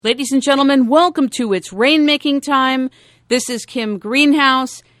Ladies and gentlemen, welcome to It's Rainmaking Time. This is Kim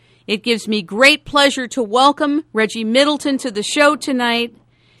Greenhouse. It gives me great pleasure to welcome Reggie Middleton to the show tonight.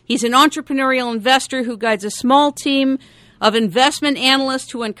 He's an entrepreneurial investor who guides a small team of investment analysts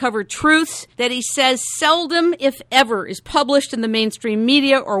to uncover truths that he says seldom, if ever, is published in the mainstream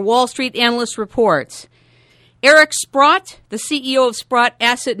media or Wall Street analyst reports. Eric Sprott, the CEO of Sprott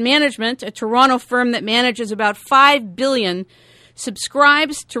Asset Management, a Toronto firm that manages about $5 billion,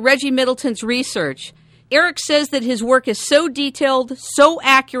 subscribes to Reggie Middleton's research. Eric says that his work is so detailed, so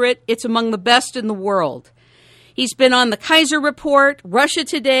accurate, it's among the best in the world. He's been on the Kaiser Report, Russia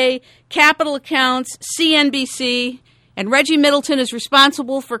Today, Capital Accounts, CNBC, and Reggie Middleton is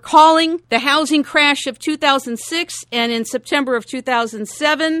responsible for calling the housing crash of 2006 and in September of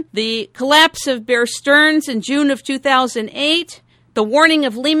 2007, the collapse of Bear Stearns in June of 2008, the warning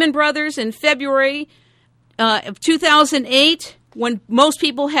of Lehman Brothers in February of 2008, when most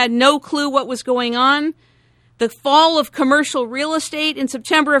people had no clue what was going on, the fall of commercial real estate in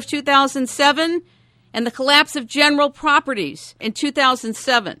September of 2007, and the collapse of General Properties in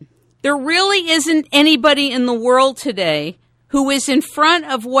 2007. There really isn't anybody in the world today who is in front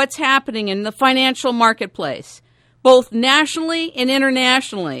of what's happening in the financial marketplace, both nationally and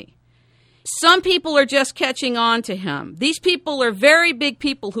internationally. Some people are just catching on to him. These people are very big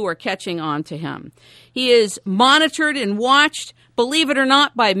people who are catching on to him. He is monitored and watched, believe it or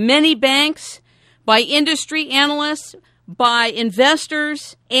not, by many banks, by industry analysts, by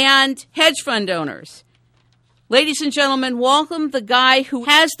investors, and hedge fund owners. Ladies and gentlemen, welcome the guy who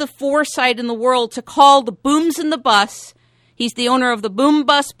has the foresight in the world to call the booms and the busts. He's the owner of the Boom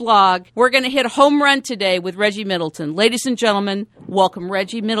Bust blog. We're going to hit a home run today with Reggie Middleton. Ladies and gentlemen, welcome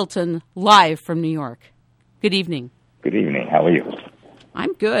Reggie Middleton live from New York. Good evening. Good evening. How are you?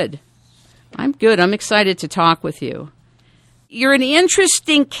 I'm good. I'm excited to talk with you. You're an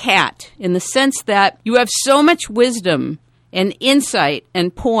interesting cat in the sense that you have so much wisdom and insight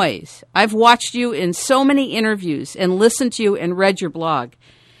and poise. I've watched you in so many interviews and listened to you and read your blog.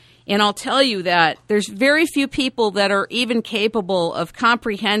 And I'll tell you that there's very few people that are even capable of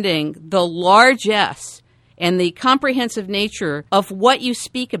comprehending the largesse and the comprehensive nature of what you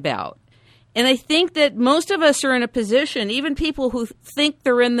speak about. And I think that most of us are in a position, even people who think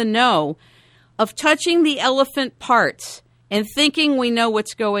they're in the know, of touching the elephant parts and thinking we know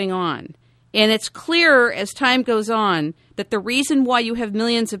what's going on. And it's clear as time goes on that the reason why you have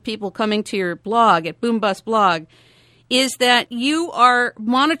millions of people coming to your blog at Boom Bust Blog is that you are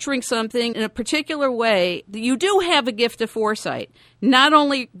monitoring something in a particular way. You do have a gift of foresight, not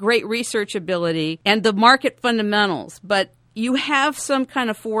only great research ability and the market fundamentals, but you have some kind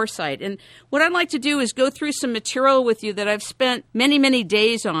of foresight. And what I'd like to do is go through some material with you that I've spent many, many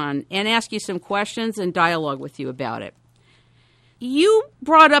days on and ask you some questions and dialogue with you about it. You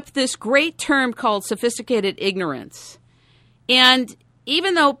brought up this great term called sophisticated ignorance. And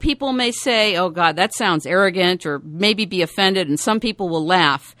even though people may say, oh, God, that sounds arrogant or maybe be offended, and some people will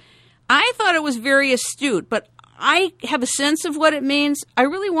laugh, I thought it was very astute, but I have a sense of what it means. I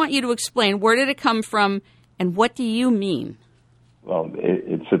really want you to explain, where did it come from, and what do you mean? Well,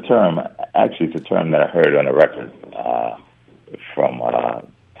 it's a term that I heard on a record from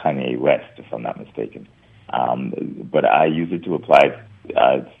Kanye West, if I'm not mistaken. But I use it to apply,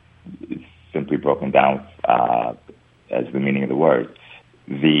 it's simply broken down as the meaning of the word.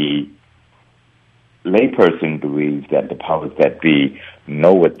 The layperson believes that the powers that be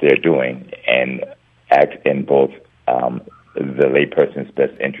know what they're doing and act in both the layperson's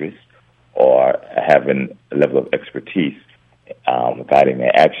best interest or having a level of expertise guiding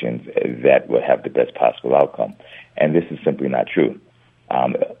their actions that will have the best possible outcome. And this is simply not true.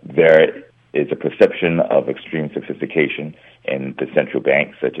 There is a perception of extreme sophistication in the central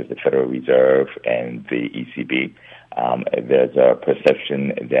banks, such as the Federal Reserve and the ECB. There's a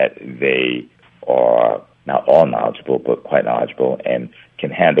perception that they are not all knowledgeable, but quite knowledgeable and can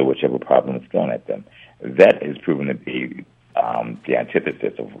handle whichever problem is thrown at them. That has proven to be the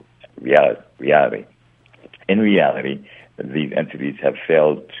antithesis of reality. In reality, these entities have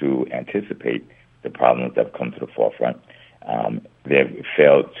failed to anticipate the problems that have come to the forefront. They've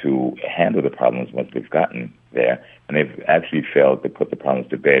failed to handle the problems once they've gotten there, and they've actually failed to put the problems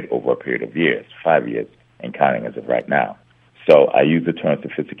to bed over a period of years, 5 years, and counting as of right now. So I use the term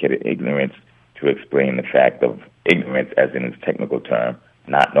sophisticated ignorance to explain the fact of ignorance as in its technical term,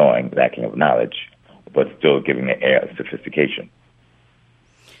 not knowing, lacking of knowledge, but still giving the air of sophistication.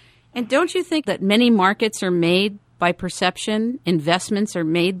 And don't you think that many markets are made by perception, investments are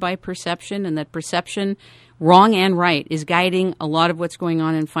made by perception, and that perception, wrong and right, is guiding a lot of what's going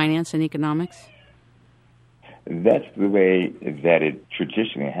on in finance and economics? that's the way that it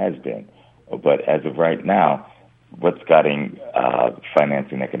traditionally has been. But as of right now, what's guiding finance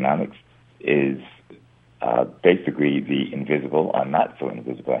and economics is basically the invisible or not so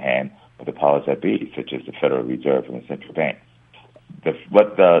invisible hand of the powers that be, such as the Federal Reserve and the central bank.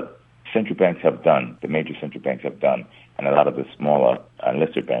 What the central banks have done, the major central banks have done, and a lot of the smaller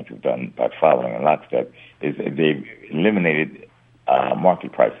listed banks have done by following in lockstep, is they've eliminated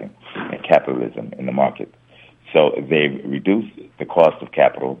market pricing and capitalism in the market. So they've reduced the cost of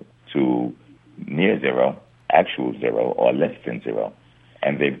capital to near zero, actual zero, or less than zero.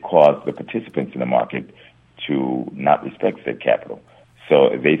 And they've caused the participants in the market to not respect said capital. So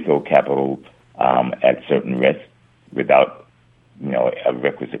they throw capital at certain risks without, a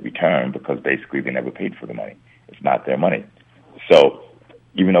requisite return, because basically they never paid for the money. It's not their money. So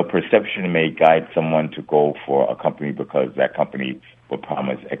even though perception may guide someone to go for a company because that company will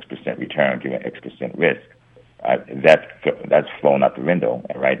promise X% return given X% risk, that's flown out the window.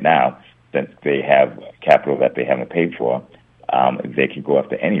 And right now, since they have capital that they haven't paid for, they can go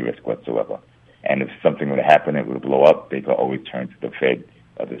after any risk whatsoever. And if something were to happen, it would blow up, they could always turn to the Fed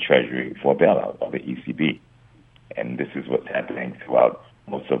or the Treasury for a bailout, or the ECB. And this is what's happening throughout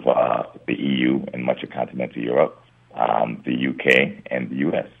most of the EU and much of continental Europe, the UK, and the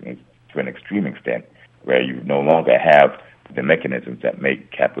US, and to an extreme extent, where you no longer have the mechanisms that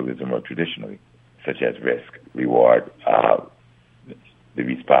make capitalism work traditionally, such as risk, reward, the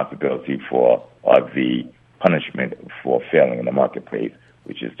responsibility for, or the punishment for failing in the marketplace,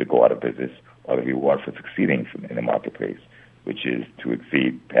 which is to go out of business, or the reward for succeeding in the marketplace, which is to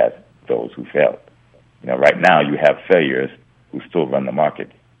exceed past those who failed. Right now you have failures who still run the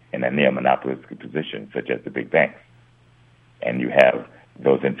market in a near monopolistic position, such as the big banks. And you have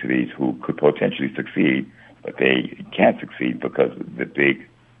those entities who could potentially succeed, but they can't succeed because the big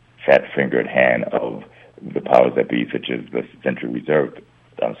fat-fingered hand of the powers that be, such as the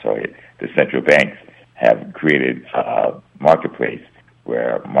the central banks, have created a marketplace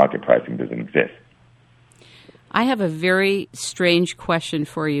where market pricing doesn't exist. I have a very strange question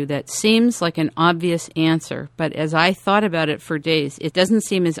for you that seems like an obvious answer, but as I thought about it for days, it doesn't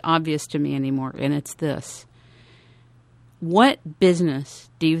seem as obvious to me anymore, and it's this. What business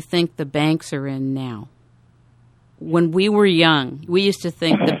do you think the banks are in now? When we were young, we used to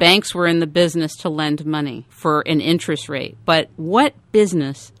think the banks were in the business to lend money for an interest rate. But what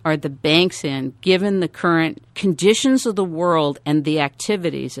business are the banks in, given the current conditions of the world and the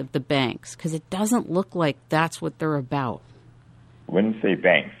activities of the banks? Because it doesn't look like that's what they're about. When you say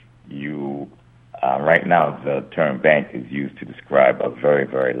banks, right now the term bank is used to describe a very,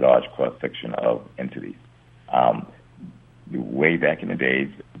 very large cross-section of entities. Way back in the days,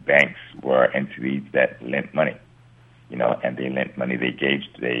 banks were entities that lent money. And they lent money,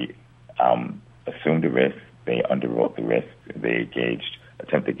 they assumed the risk, they underwrote the risk, they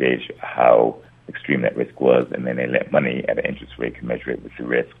attempted to gauge how extreme that risk was, and then they lent money at an interest rate commensurate with the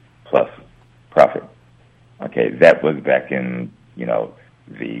risk plus profit. Okay, that was back in,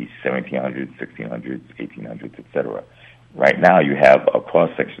 the 1700s, 1600s, 1800s, etc. Right now you have a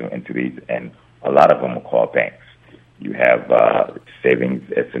cross-section of entities, and a lot of them are called banks. You have savings,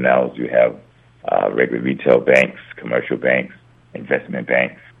 S&Ls, you have regular retail banks, commercial banks, investment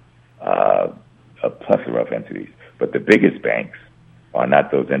banks, a plethora of entities. But the biggest banks are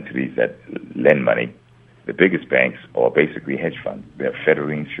not those entities that lend money. The biggest banks are basically hedge funds. They're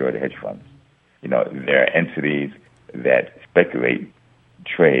federally insured hedge funds. They're entities that speculate,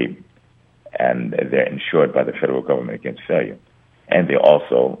 trade, and they're insured by the federal government against failure. And they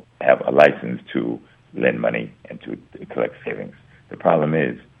also have a license to lend money and to collect savings. The problem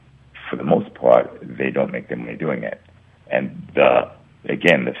is, for the most part, they don't make their money doing it. And the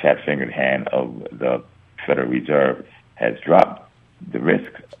fat-fingered hand of the Federal Reserve has dropped the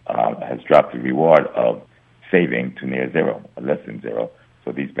risk, has dropped the reward of saving to near zero, or less than zero.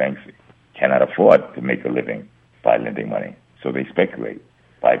 So these banks cannot afford to make a living by lending money. So they speculate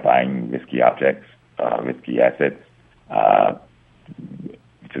by buying risky objects, risky assets.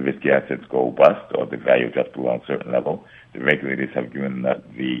 If the risky assets go bust or the value drops below a certain level, the regulators have given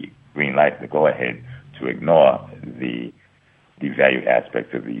the green light to go ahead to ignore the value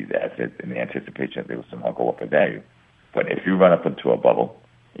aspects of these assets in the anticipation that they will somehow go up in value. But if you run up into a bubble,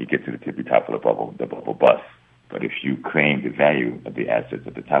 you get to the tippy top of the bubble busts. But if you claim the value of the assets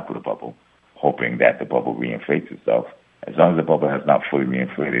at the top of the bubble, hoping that the bubble reinflates itself, as long as the bubble has not fully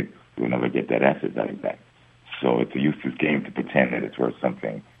reinflated, you'll never get that asset value back. So it's a useless game to pretend that it's worth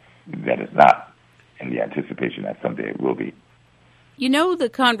something that it's not, in the anticipation that someday it will be. The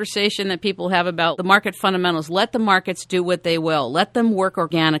conversation that people have about the market fundamentals, let the markets do what they will. Let them work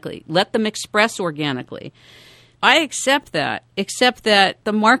organically. Let them express organically. I accept that, except that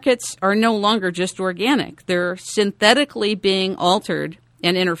the markets are no longer just organic. They're synthetically being altered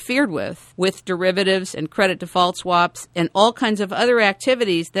and interfered with derivatives and credit default swaps and all kinds of other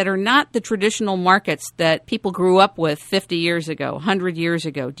activities that are not the traditional markets that people grew up with 50 years ago, 100 years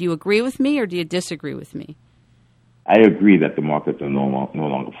ago. Do you agree with me or do you disagree with me? I agree that the markets are no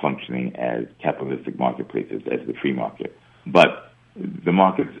longer functioning as capitalistic marketplaces as the free market. But the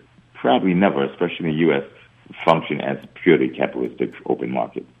markets probably never, especially in the U.S., function as purely capitalistic open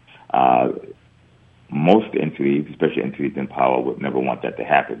markets. Most entities, especially entities in power, would never want that to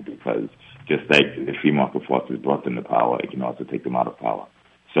happen because just like the free market forces brought them to power, it can also take them out of power.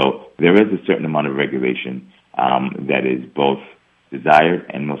 So there is a certain amount of regulation that is both desired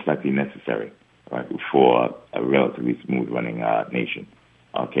and most likely necessary, right, for a relatively smooth-running nation.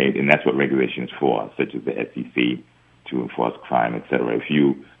 Okay, and that's what regulation is for, such as the SEC to enforce crime, et cetera. If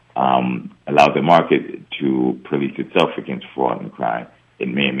you allow the market to police itself against fraud and crime, it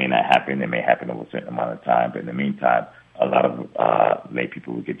may or may not happen. It may happen over a certain amount of time, but in the meantime, a lot of lay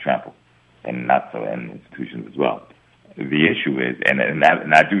people will get trampled, and not so in institutions as well. The issue is, and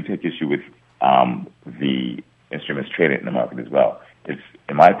I do take issue with the instruments traded in the market as well. It's,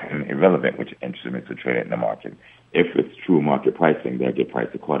 in my opinion, irrelevant which instruments are traded in the market. If it's true market pricing, they'll get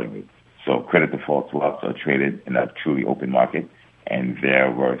priced accordingly. So credit default swaps are traded in a truly open market, and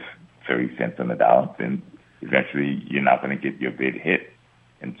they're worth 30 cents on the dollar. Then eventually, you're not going to get your bid hit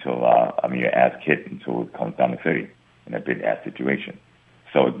until, your ask hit until it comes down to 30 in a bid-ask situation.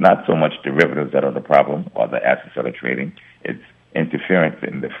 So it's not so much derivatives that are the problem or the assets that are trading. It's interference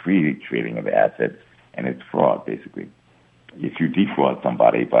in the free trading of the assets, and it's fraud, basically. If you defraud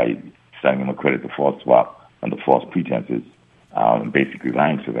somebody by selling them a credit default swap under false pretenses, basically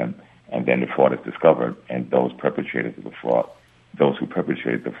lying to them, and then the fraud is discovered, and those perpetrators of the fraud, those who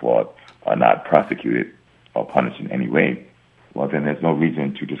perpetrated the fraud, are not prosecuted or punished in any way, well, then there's no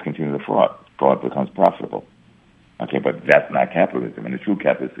reason to discontinue the fraud. Fraud becomes profitable. Okay, but that's not capitalism. In a true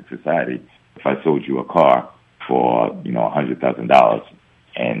capitalistic society, if I sold you a car for, $100,000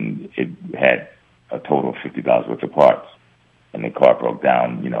 and it had a total of $50 worth of parts, and the car broke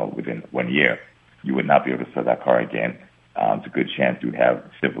down, within 1 year, you would not be able to sell that car again. It's a good chance you'd have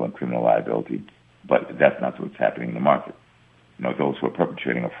civil and criminal liability, but that's not what's happening in the market. Those who are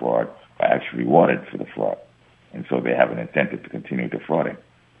perpetrating a fraud are actually rewarded for the fraud, and so they have an incentive to continue defrauding.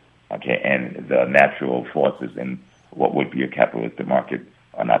 Okay, and the natural forces in what would be a capitalistic market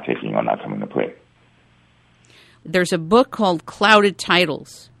are not coming to play. There's a book called Clouded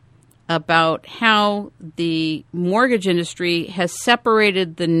Titles about how the mortgage industry has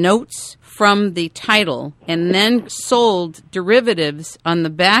separated the notes from the title and then sold derivatives on the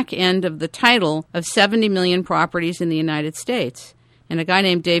back end of the title of 70 million properties in the United States. And a guy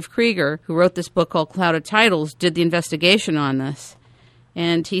named Dave Krieger, who wrote this book called Clouded Titles, did the investigation on this.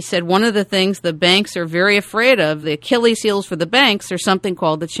 And he said one of the things the banks are very afraid of, the Achilles heels for the banks, are something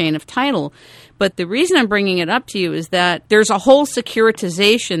called the chain of title. But the reason I'm bringing it up to you is that there's a whole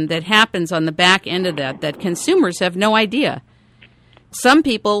securitization that happens on the back end of that consumers have no idea. Some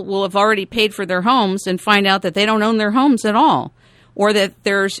people will have already paid for their homes and find out that they don't own their homes at all, or that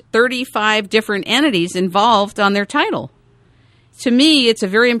there's 35 different entities involved on their title. To me, it's a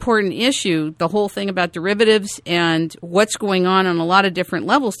very important issue, the whole thing about derivatives and what's going on a lot of different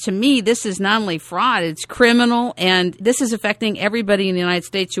levels. To me, this is not only fraud, it's criminal, and this is affecting everybody in the United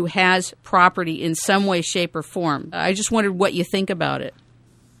States who has property in some way, shape, or form. I just wondered what you think about it.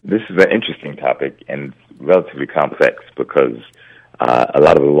 This is an interesting topic and relatively complex because a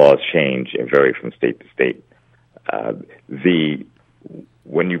lot of the laws change and vary from state to state.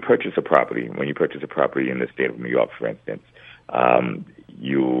 When you purchase a property in the state of New York, for instance,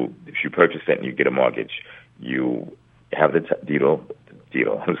 if you purchase it and you get a mortgage, you have the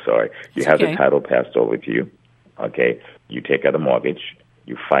the title passed over to you. Okay, you take out a mortgage,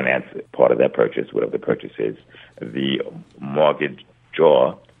 you finance part of that purchase, whatever the purchase is. The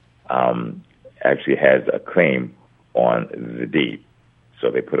mortgagor actually has a claim on the deed, so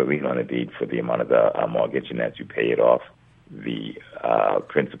they put a lien on the deed for the amount of the mortgage, and as you pay it off, the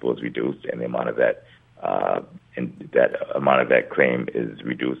principal is reduced, and the amount of that. And that amount of that claim is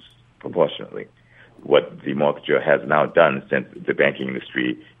reduced proportionately. What the mortgagor has now done, since the banking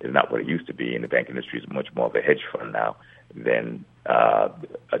industry is not what it used to be, and the banking industry is much more of a hedge fund now than a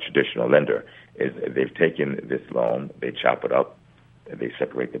traditional lender, is they've taken this loan, they chop it up, they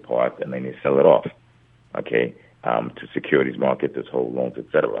separate the parts, and then they sell it off, okay, to securities markets, as whole loans,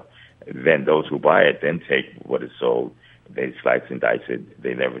 etc. Then those who buy it then take what is sold, they slice and dice it,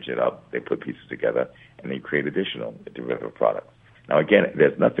 they leverage it up, they put pieces together, and they create additional derivative products. Now, again,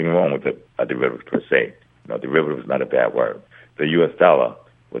 there's nothing wrong with a derivative per se. Derivative is not a bad word. The U.S. dollar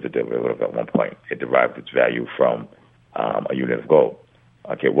was a derivative at one point. It derived its value from a unit of gold.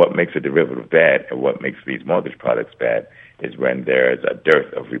 Okay, what makes a derivative bad and what makes these mortgage products bad is when there is a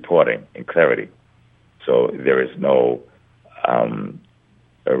dearth of reporting and clarity. So there is no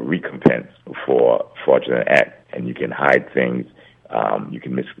a recompense for fraudulent act, and you can hide things, you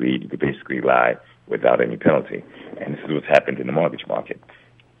can mislead, you can basically lie without any penalty. And this is what's happened in the mortgage market.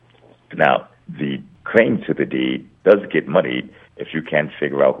 Now, the claim to the deed does get muddied if you can't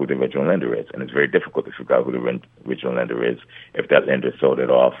figure out who the original lender is. And it's very difficult to figure out who the original lender is if that lender sold it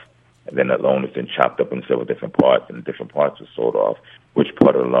off, and then that loan has been chopped up in several different parts, and the different parts are sold off. Which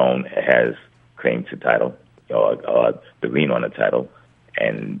part of the loan has claim to title, or the lien on the title,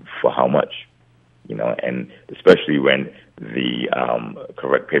 and for how much? And especially when the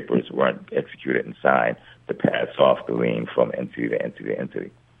correct papers weren't executed and signed to pass off the lien from entity to entity to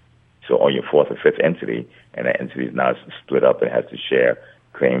entity. So on your fourth or fifth entity, and that entity is now split up and has to share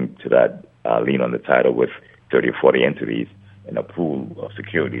claim to that lien on the title with 30 or 40 entities in a pool of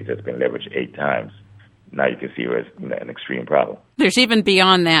securities that's been leveraged 8 times. Now you can see there's an extreme problem. There's even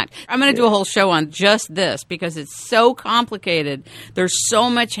beyond that. I'm going to do a whole show on just this because it's so complicated. There's so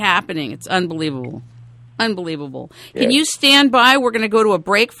much happening. It's unbelievable. Unbelievable. Yes. Can you stand by? We're going to go to a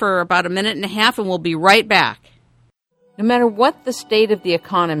break for about a minute and a half, and we'll be right back. No matter what the state of the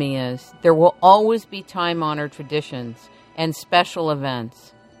economy is, there will always be time-honored traditions and special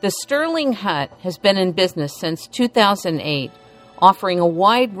events. The Sterling Hut has been in business since 2008, offering a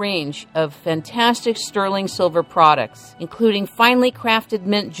wide range of fantastic sterling silver products, including finely crafted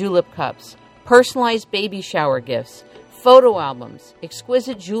mint julep cups, personalized baby shower gifts, photo albums,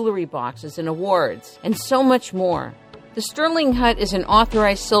 exquisite jewelry boxes and awards, and so much more. The Sterling Hut is an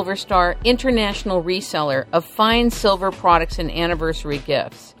authorized Silver Star international reseller of fine silver products and anniversary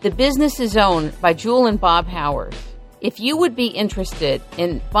gifts. The business is owned by Jewel and Bob Howard. If you would be interested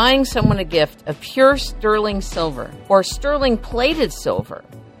in buying someone a gift of pure sterling silver or sterling plated silver,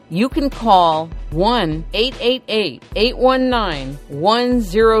 you can call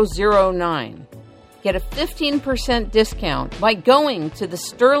 1-888-819-1009. Get a 15% discount by going to the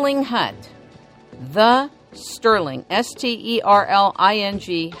Sterling Hut. The Sterling,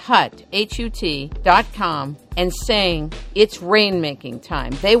 Sterling, Hut, HUT.com, and saying it's rainmaking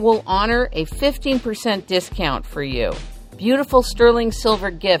time. They will honor a 15% discount for you. Beautiful sterling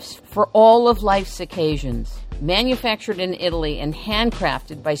silver gifts for all of life's occasions. Manufactured in Italy and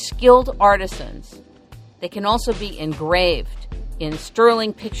handcrafted by skilled artisans. They can also be engraved in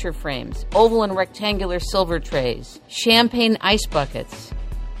sterling picture frames, oval and rectangular silver trays, champagne ice buckets,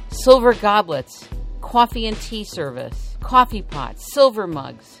 silver goblets, coffee and tea service, coffee pots, silver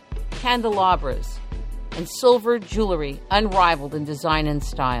mugs, candelabras, and silver jewelry unrivaled in design and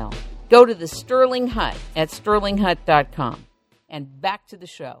style. Go to the Sterling Hut at sterlinghut.com. And back to the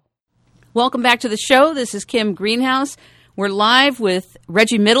show. Welcome back to the show. This is Kim Greenhouse. We're live with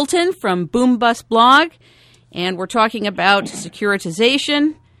Reggie Middleton from Boom Bust Blog, and we're talking about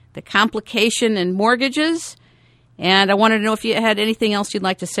securitization, the complication in mortgages. And I wanted to know if you had anything else you'd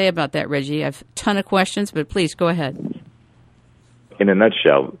like to say about that, Reggie. I have a ton of questions, but please go ahead. In a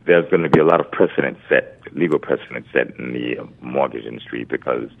nutshell, there's going to be a lot of legal precedent set in the mortgage industry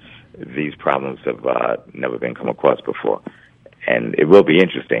because these problems have never been come across before. And it will be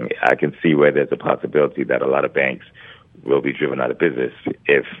interesting. I can see where there's a possibility that a lot of banks will be driven out of business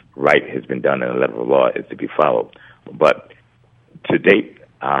if right has been done and the letter of law is to be followed. But to date,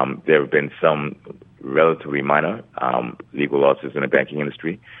 there have been some relatively minor legal losses in the banking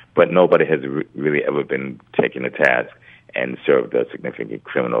industry, but nobody has really ever been taken to task and served a significant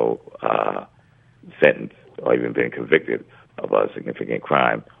criminal sentence or even been convicted of a significant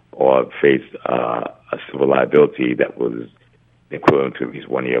crime or faced a civil liability that was equivalent to at least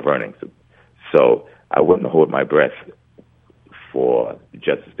 1 year of earnings. So I wouldn't hold my breath for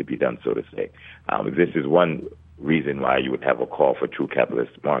justice to be done, so to say. This is one reason why you would have a call for true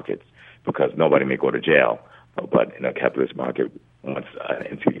capitalist markets, because nobody may go to jail. But in a capitalist market, once an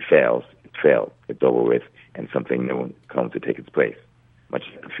entity fails, it failed. It's over with, and something new comes to take its place, much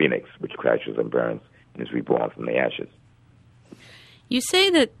like the phoenix, which crashes and burns and is reborn from the ashes. You say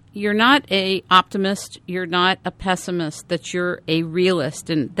that you're not a optimist, you're not a pessimist, that you're a realist,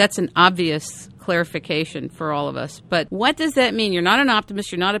 and that's an obvious clarification for all of us. But what does that mean? You're not an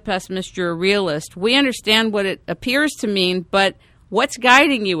optimist, you're not a pessimist, you're a realist. We understand what it appears to mean, but what's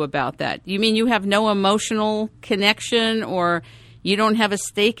guiding you about that? You mean you have no emotional connection or you don't have a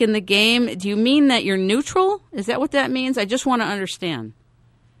stake in the game? Do you mean that you're neutral? Is that what that means? I just want to understand.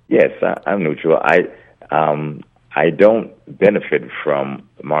 Yes, I'm neutral. I don't benefit from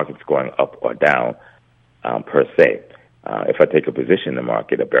markets going up or down per se. If I take a position in the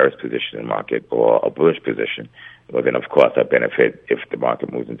market, a bearish position in the market, or a bullish position, well, then of course I benefit if the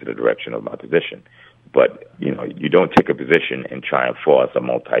market moves into the direction of my position. But, you don't take a position and try and force a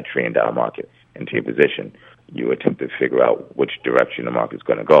multi-trillion-dollar market into your position. You attempt to figure out which direction the market's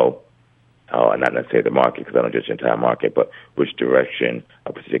going to go, not necessarily the market, because I don't judge the entire market, but which direction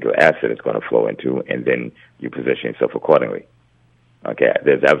a particular asset is going to flow into, and then you position yourself accordingly. Okay,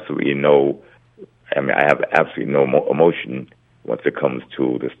 there's absolutely I have absolutely no emotion once it comes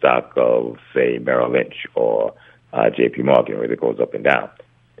to the stock of, say, Merrill Lynch or J.P. Morgan, where it goes up and down.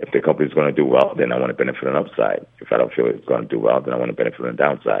 If the company's going to do well, then I want to benefit on the upside. If I don't feel it's going to do well, then I want to benefit on the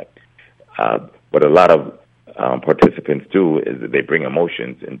downside. What a lot of participants do is that they bring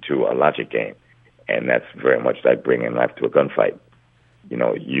emotions into a logic game, and that's very much like bringing life to a gunfight.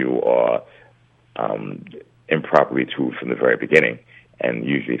 You are improperly tuned from the very beginning, and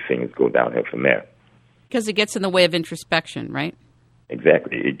usually things go downhill from there. Because it gets in the way of introspection, right?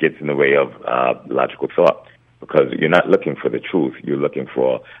 Exactly. It gets in the way of logical thought, because you're not looking for the truth. You're looking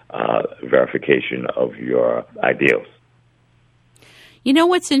for verification of your ideals. You know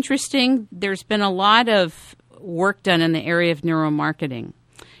what's interesting? There's been a lot of work done in the area of neuromarketing.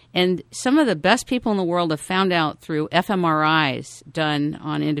 And some of the best people in the world have found out through fMRIs done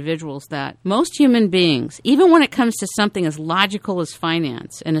on individuals that most human beings, even when it comes to something as logical as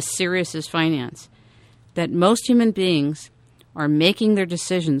finance and as serious as finance, that most human beings are making their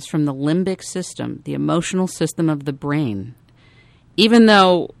decisions from the limbic system, the emotional system of the brain. Even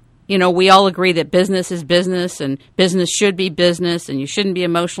though, we all agree that business is business and business should be business and you shouldn't be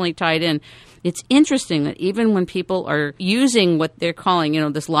emotionally tied in. It's interesting that even when people are using what they're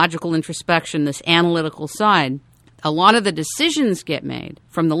calling, this logical introspection, this analytical side, a lot of the decisions get made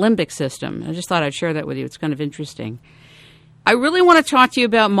from the limbic system. I just thought I'd share that with you. It's kind of interesting. I really want to talk to you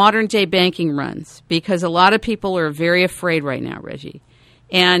about modern-day banking runs because a lot of people are very afraid right now, Reggie.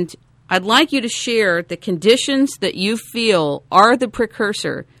 And I'd like you to share the conditions that you feel are the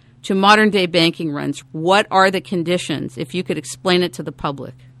precursor to modern-day banking runs. What are the conditions, if you could explain it to the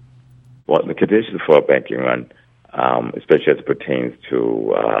public? Well, the conditions for a banking run, especially as it pertains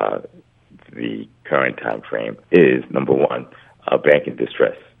to the current time frame, is, number one, a bank in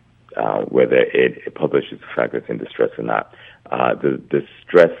distress, whether it publishes the fact that it's in distress or not. The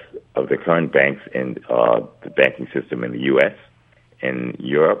stress of the current banks in the banking system in the U.S., in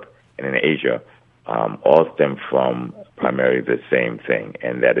Europe, and in Asia all stem from primarily the same thing,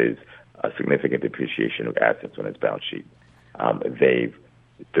 and that is a significant depreciation of assets on its balance sheet.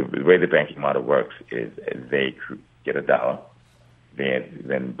 The way the banking model works is they get $1, they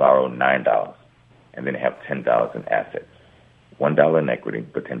then borrow $9, and then have $10 in assets. $1 in equity,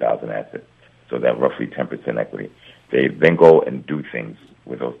 but $10 in assets. So that roughly 10% equity. They then go and do things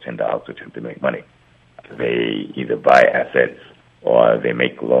with those $10 to attempt to make money. They either buy assets, or they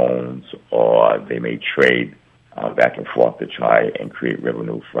make loans, or they may trade back and forth to try and create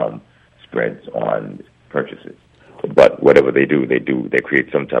revenue from spreads on purchases. But whatever they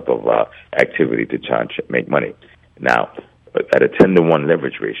create some type of activity to try and make money. Now, at a 10-to-1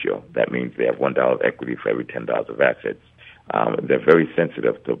 leverage ratio, that means they have $1 of equity for every $10 of assets. They're very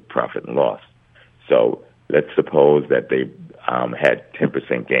sensitive to profit and loss. So let's suppose that they had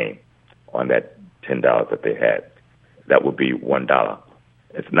 10% gain on that $10 that they had. That would be $1.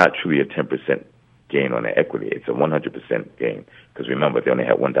 It's not truly a 10% gain on the equity. It's a 100% gain, because remember, they only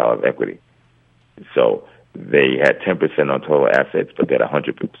had $1 of equity. So they had 10% on total assets, but they had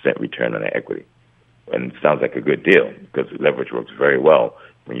 100% return on their equity. And it sounds like a good deal, because leverage works very well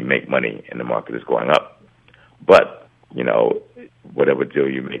when you make money and the market is going up. But, whatever deal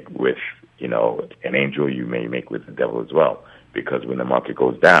you make with, an angel, you may make with the devil as well. Because when the market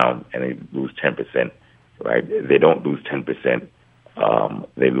goes down and they lose 10%, right, they don't lose 10%,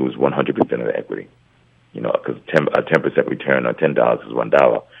 they lose 100% of the equity. Because a 10% return on $10 is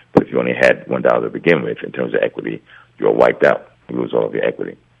 $1. But if you only had $1 to begin with in terms of equity, you're wiped out. You lose all of your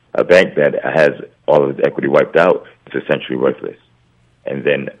equity. A bank that has all of its equity wiped out is essentially worthless. And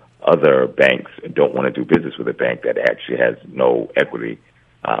then other banks don't want to do business with a bank that actually has no equity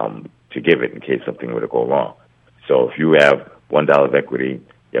to give it in case something were to go wrong. So if you have $1 of equity,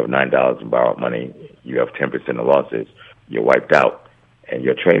 you have $9 in borrowed money, you have 10% of losses, you're wiped out. And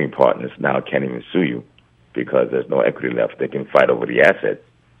your trading partners now can't even sue you because there's no equity left. They can fight over the assets,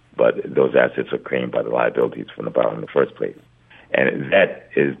 but those assets are claimed by the liabilities from the borrower in the first place. And that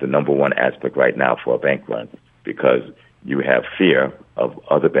is the number one aspect right now for a bank run, because you have fear of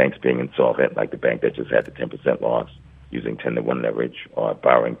other banks being insolvent, like the bank that just had the 10% loss using 10-to-1 leverage or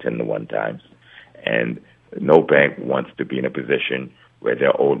borrowing 10-to-1 times. And no bank wants to be in a position where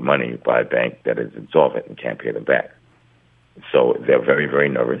they're owed money by a bank that is insolvent and can't pay them back. So they're very, very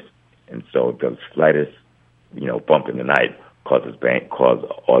nervous. And so the slightest, bump in the night causes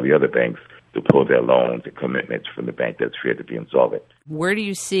all the other banks to pull their loans and commitments from the bank that's feared to be insolvent. Where do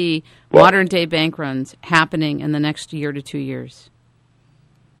you see modern-day bank runs happening in the next year to 2 years?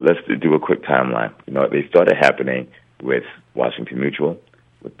 Let's do a quick timeline. They started happening with Washington Mutual,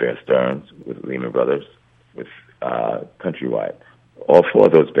 with Bear Stearns, with Lehman Brothers, with Countrywide. All four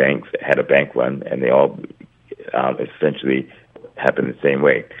of those banks had a bank run, and they all essentially happened the same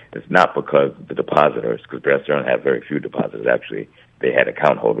way. It's not because the depositors, because Bear Stearns had very few depositors, actually. They had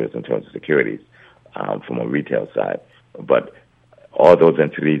account holders in terms of securities from a retail side. But all those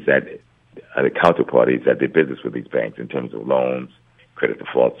entities that are the counterparties that did business with these banks in terms of loans, credit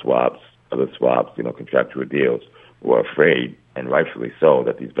default swaps, other swaps, contractual deals, were afraid, and rightfully so,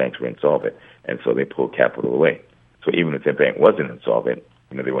 that these banks were insolvent, and so they pulled capital away. So even if the bank wasn't insolvent,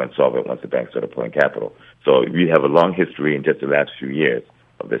 they were insolvent once the bank started pulling capital. So we have a long history in just the last few years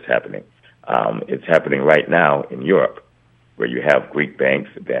of this happening. It's happening right now in Europe, where you have Greek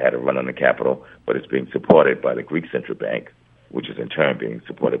banks that had a run on the capital, but it's being supported by the Greek Central Bank, which is in turn being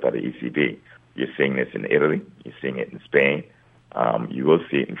supported by the ECB. You're seeing this in Italy. You're seeing it in Spain. You will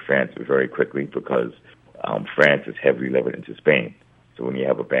see it in France very quickly because France is heavily levered into Spain. So when you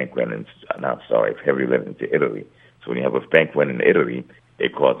have a bank run it's heavily levered into Italy. So when you have a bank run in Italy,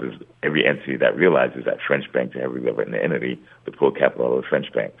 it causes every entity that realizes that French banks are heavily levered in the entity to pull capital out of the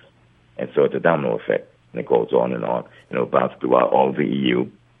French banks. And so it's a domino effect. And it goes on, and it'll bounce throughout all of the EU,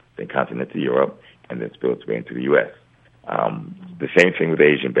 then continental Europe, and then spills way into the U.S. The same thing with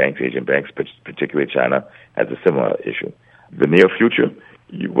Asian banks. Asian banks, particularly China, has a similar issue. The near future,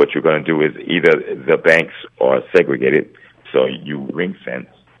 what you're going to do is either the banks are segregated, so you ring fence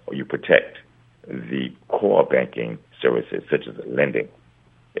or you protect the core banking services, such as lending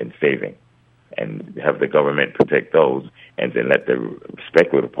and saving, and have the government protect those, and then let the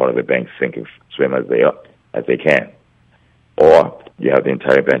speculative part of the bank sink and swim as they can. Or you have the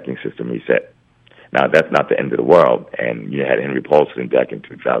entire banking system reset. Now, that's not the end of the world, and you had Henry Paulson back in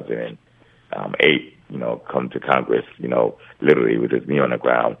 2008, come to Congress, literally with his knee on the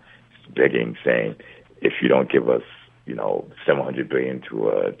ground, begging, saying, if you don't give us, $700 billion to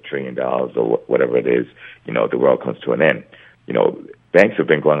 $1 trillion or whatever it is, the world comes to an end. Banks have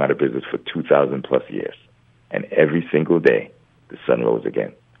been going out of business for 2,000 plus years, and every single day the sun rose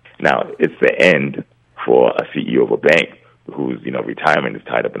again. Now, it's the end for a CEO of a bank whose, retirement is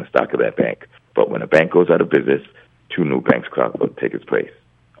tied up in the stock of that bank. But when a bank goes out of business, two new banks take its place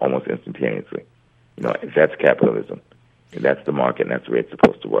almost instantaneously. That's capitalism. And that's the market, and that's the way it's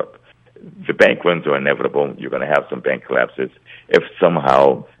supposed to work. The bank runs are inevitable. You're going to have some bank collapses. If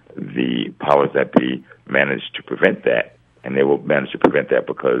somehow the powers that be manage to prevent that, and they will manage to prevent that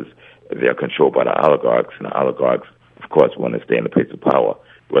because they're controlled by the oligarchs, and the oligarchs, of course, want to stay in the place of power,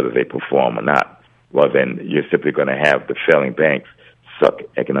 whether they perform or not, well, then you're simply going to have the failing banks suck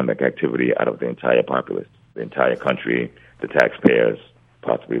economic activity out of the entire populace, the entire country, the taxpayers,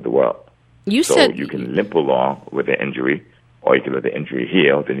 possibly the world. You can limp along with the injury, or you can let the injury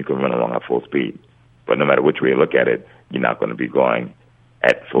heal, then you can run along at full speed. But no matter which way you look at it, you're not going to be going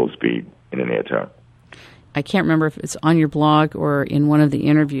at full speed in the near term. I can't remember if it's on your blog or in one of the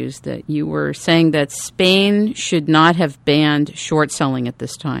interviews that you were saying that Spain should not have banned short selling at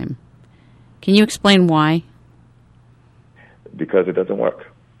this time. Can you explain why? Because it doesn't work.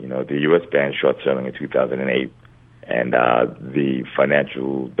 The U.S. banned short selling in 2008, and the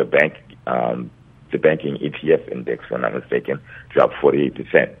banking ETF index, if I'm not mistaken, dropped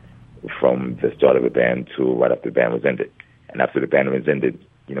 48% from the start of the ban to right after the ban was ended. And after the ban was ended,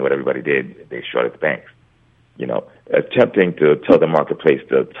 what everybody did? They shorted the banks. Attempting to tell the marketplace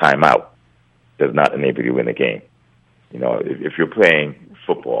to time out does not enable you to win the game. If you're playing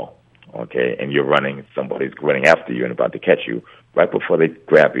football, okay, and you're running, somebody's running after you and about to catch you, right before they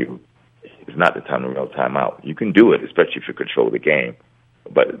grab you, it's not the time to real time out. You can do it, especially if you control the game.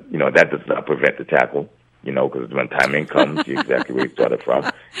 But, that does not prevent the tackle, because when timing comes, you're exactly where you started from.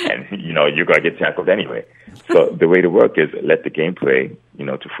 And, you're going to get tackled anyway. So the way to work is let the game play,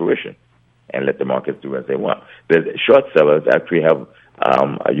 to fruition, and let the markets do as they want. The short sellers actually have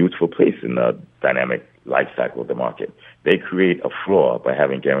a useful place in the dynamic life cycle of the market. They create a floor by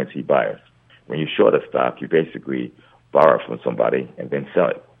having guaranteed buyers. When you short a stock, you basically borrow from somebody and then sell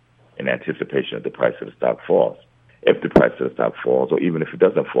it in anticipation that the price of the stock falls. If the price of the stock falls, or even if it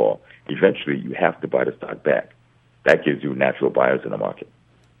doesn't fall, eventually you have to buy the stock back. That gives you natural buyers in the market.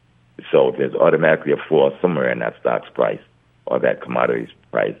 So there's automatically a floor somewhere in that stock's price or that commodity's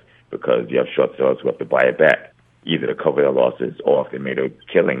price, because you have short sellers who have to buy it back. either to cover their losses or if they made a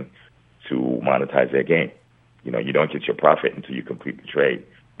killing to monetize their gain. You don't get your profit until you complete the trade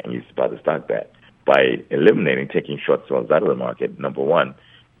and you buy the stock back. By eliminating taking short sales out of the market, number one,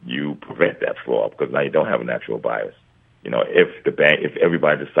 you prevent that flaw because now you don't have natural buyers. If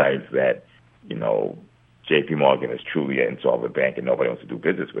everybody decides that, J.P. Morgan is truly an insolvent bank and nobody wants to do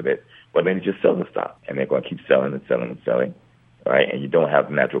business with it, well, then you just sell the stock and they're going to keep selling and selling and selling, right? And you don't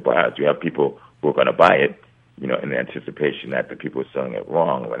have natural buyers. You have people who are going to buy it, in the anticipation that the people selling it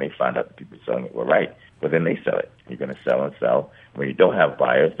wrong. When they find out the people selling it were right, well, then they sell it. You're going to sell and sell. When you don't have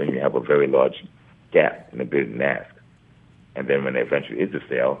buyers, then you have a very large gap in the bid and ask. And then when there eventually is a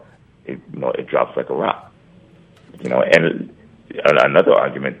sale, it drops like a rock. And another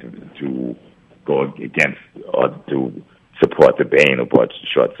argument to go against or to support the Bain or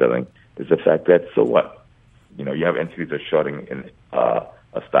short selling is the fact that, so what? You have entities that are shorting in a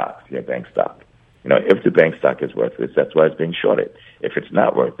stock, bank stock. If the bank stock is worthless, that's why it's being shorted. If it's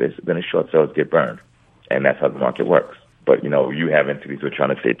not worthless, then the short sellers get burned. And that's how the market works. But, you have entities who are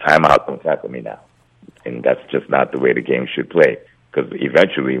trying to say, time out, don't tackle me now. And that's just not the way the game should play. Because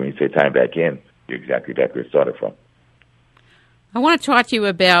eventually, when you say time back in, you're exactly back where it started from. I want to talk to you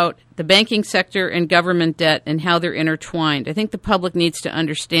about the banking sector and government debt and how they're intertwined. I think the public needs to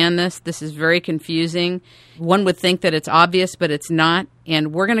understand this. This is very confusing. One would think that it's obvious, but it's not.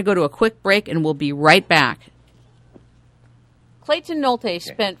 And we're going to go to a quick break, and we'll be right back. Clayton Nolte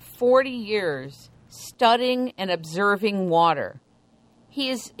spent 40 years studying and observing water. He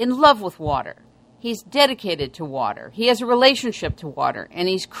is in love with water. He's dedicated to water. He has a relationship to water. And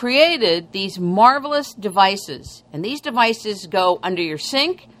he's created these marvelous devices. And these devices go under your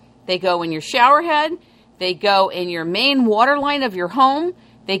sink. They go in your shower head. They go in your main water line of your home.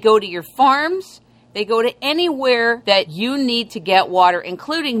 They go to your farms. They go to anywhere that you need to get water,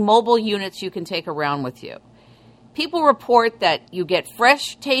 including mobile units you can take around with you. People report that you get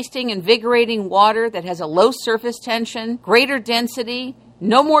fresh tasting, invigorating water that has a low surface tension, greater density,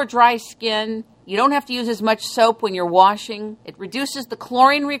 no more dry skin. You don't have to use as much soap when you're washing. It reduces the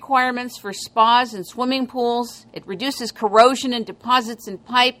chlorine requirements for spas and swimming pools. It reduces corrosion in deposits and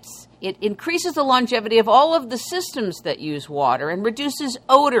pipes. It increases the longevity of all of the systems that use water and reduces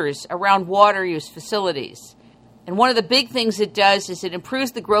odors around water use facilities. And one of the big things it does is it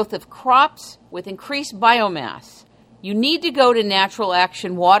improves the growth of crops with increased biomass. You need to go to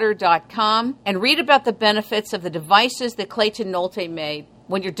naturalactionwater.com and read about the benefits of the devices that Clayton Nolte made.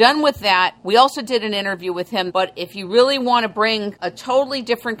 When you're done with that, we also did an interview with him, but if you really want to bring a totally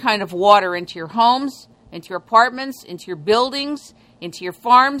different kind of water into your homes, into your apartments, into your buildings, into your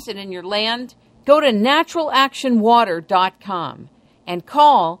farms, and in your land, go to naturalactionwater.com and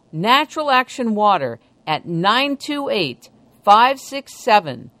call Natural Action Water at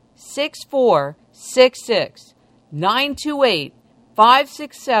 928-567-6466.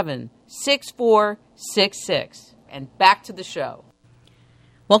 928-567-6466. And back to the show.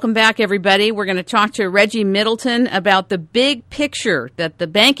 Welcome back, everybody. We're going to talk to Reggie Middleton about the big picture that the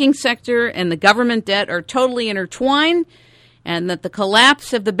banking sector and the government debt are totally intertwined, and that the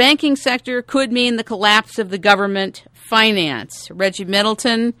collapse of the banking sector could mean the collapse of the government finance. Reggie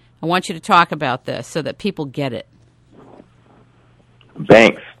Middleton, I want you to talk about this so that people get it.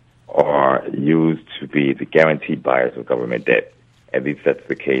 Banks are used to be the guaranteed buyers of government debt. At least that's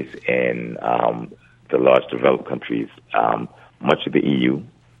the case in the large developed countries, much of the EU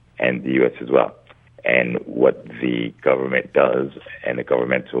and the U.S. as well. And what the government does, and the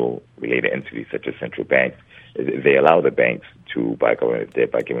governmental related entities such as central banks, is they allow the banks to buy government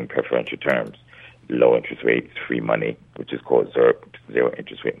debt by giving preferential terms, low interest rates, free money, which is called ZIRP, zero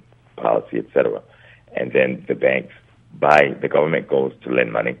interest rate policy, etc. And then the banks buy, the government goes to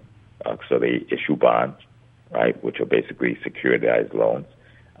lend money, so they issue bonds, right, which are basically securitized loans.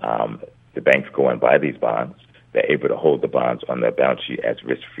 The banks go and buy these bonds. They're able to hold the bonds on their balance sheet as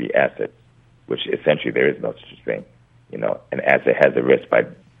risk-free assets, which essentially there is no such thing. An asset has a risk by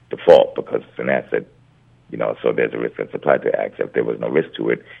default because it's an asset, so there's a risk that's applied to assets. If there was no risk to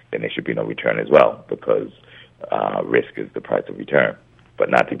it, then there should be no return as well because risk is the price of return. But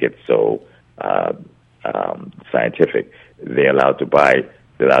not to get so scientific, they're allowed to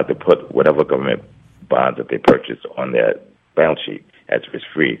put whatever government bonds that they purchase on their balance sheet as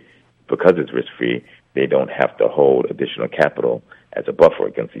risk-free. Because it's risk-free, they don't have to hold additional capital as a buffer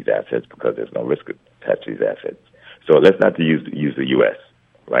against these assets because there's no risk attached to these assets. So let's not use the U.S.,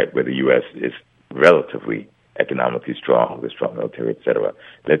 right, where the U.S. is relatively economically strong, with strong military, et cetera.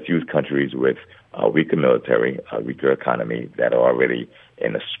 Let's use countries with a weaker military, a weaker economy that are already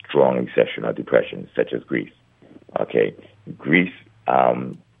in a strong recession or depression, such as Greece. Okay, Greece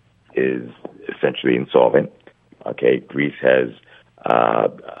is essentially insolvent. Okay, Greece has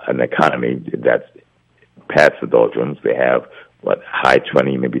an economy that's past the doldrums. They have, high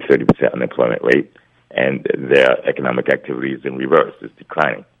 20, maybe 30% unemployment rate, and their economic activity is in reverse. It's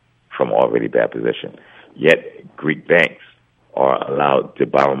declining from already bad position. Yet Greek banks are allowed to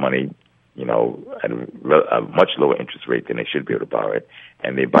borrow money, at a much lower interest rate than they should be able to borrow it,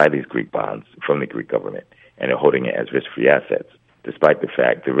 and they buy these Greek bonds from the Greek government, and they're holding it as risk-free assets, despite the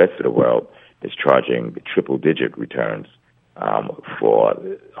fact the rest of the world is charging triple-digit returns for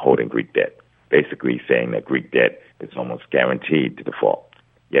holding Greek debt, basically saying that Greek debt is almost guaranteed to default.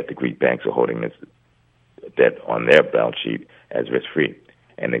 Yet the Greek banks are holding this debt on their balance sheet as risk-free.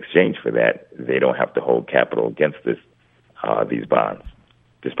 In exchange for that, they don't have to hold capital against these bonds,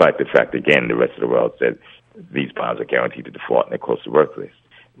 despite the fact, again, the rest of the world said these bonds are guaranteed to default and they're close to worthless.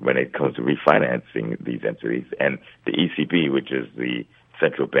 When it comes to refinancing these entities, and the ECB, which is the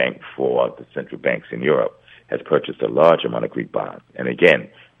central bank for the central banks in Europe, has purchased a large amount of Greek bonds. And again,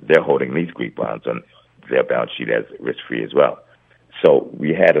 they're holding these Greek bonds on their balance sheet as risk-free as well. So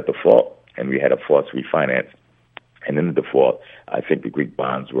we had a default, and we had a forced refinance. And in the default, I think the Greek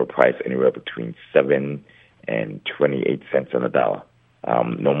bonds were priced anywhere between 7 and 28 cents on the dollar,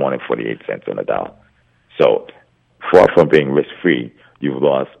 no more than 48 cents on the dollar. So far from being risk-free, you've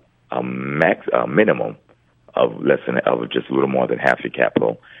lost a minimum of just a little more than half your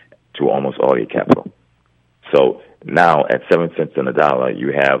capital to almost all your capital. So now at 7 cents on the dollar,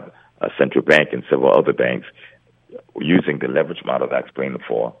 you have a central bank and several other banks using the leverage model that I explained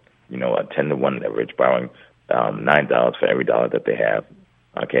before, a 10-to-1 leverage, borrowing $9 for every dollar that they have,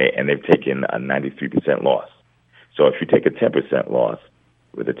 okay, and they've taken a 93% loss. So if you take a 10% loss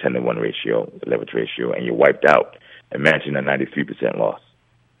with a 10-to-1 ratio, leverage ratio, and you're wiped out, imagine a 93% loss.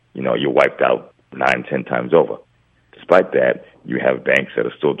 You're wiped out 9, 10 times over. Despite that, you have banks that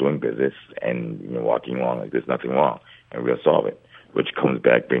are still doing business and walking along like there's nothing wrong, and we'll solve it, which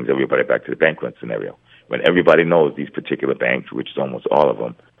brings everybody back to the bank run scenario. When everybody knows these particular banks, which is almost all of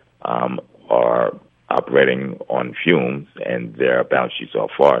them, are operating on fumes and their balance sheets are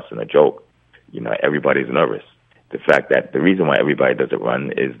a farce and a joke, everybody's nervous. The reason why everybody doesn't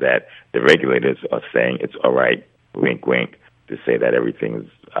run is that the regulators are saying it's all right, wink, wink, to say that everything's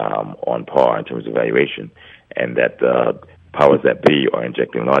on par in terms of valuation, and that the powers that be are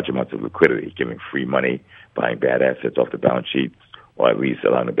injecting large amounts of liquidity, giving free money, buying bad assets off the balance sheets, or at least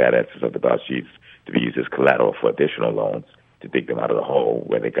allowing the bad assets off the balance sheets to be used as collateral for additional loans to dig them out of the hole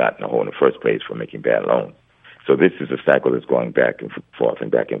where they got in the hole in the first place for making bad loans. So this is a cycle that's going back and forth and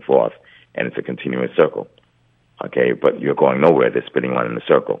back and forth, and it's a continuous circle. Okay, but you're going nowhere. They're spinning around in a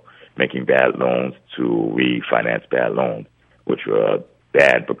circle, making bad loans to refinance bad loans, which were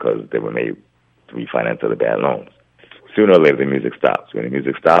bad because they were made to refinance other bad loans. Sooner or later, the music stops. When the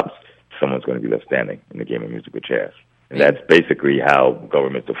music stops, someone's going to be left standing in the game of musical chairs. And that's basically how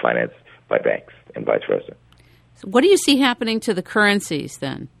governments are financed by banks and vice versa. So what do you see happening to the currencies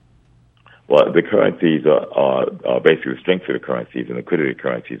then? Well, the currencies are basically the strength of the currencies, and the liquidity of the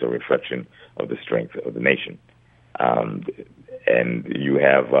currencies are a reflection of the strength of the nation. And you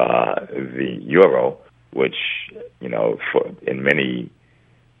have the euro, which, in many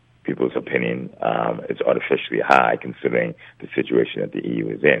people's opinion, is artificially high considering the situation that the EU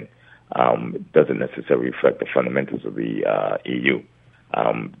is in. It doesn't necessarily reflect the fundamentals of the EU.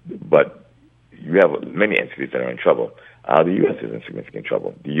 But you have many entities that are in trouble. The U.S. is in significant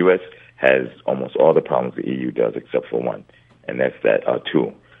trouble. The U.S. has almost all the problems the EU does except for one, and that's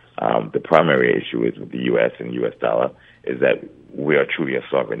two. The primary issue is with the U.S. and the U.S. dollar is that we are truly a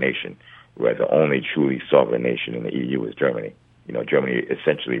sovereign nation, where the only truly sovereign nation in the EU is Germany. Germany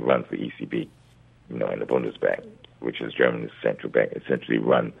essentially runs the ECB, and the Bundesbank, which is Germany's central bank, essentially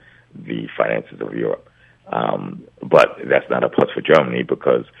run the finances of Europe. But that's not a plus for Germany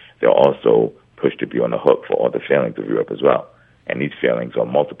because they're also pushed to be on the hook for all the failings of Europe as well. And these failings are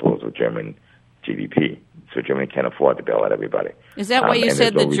multiples of German GDP. So Germany can't afford to bail out everybody. Is that why you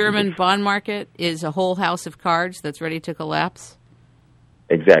said the German bond market is a whole house of cards that's ready to collapse?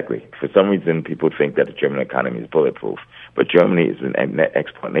 Exactly. For some reason, people think that the German economy is bulletproof. But Germany is a net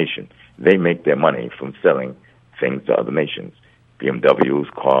export nation. They make their money from selling things to other nations.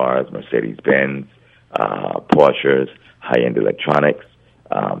 BMWs, cars, Mercedes-Benz, Porsches, high-end electronics,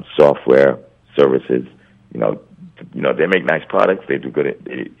 software, services. They make nice products. They do good.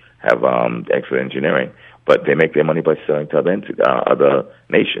 They have excellent engineering, but they make their money by selling to other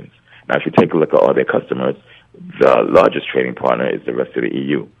nations. Now, if you take a look at all their customers, the largest trading partner is the rest of the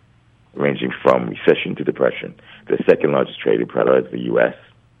EU, ranging from recession to depression. The second largest trading partner is the U.S.,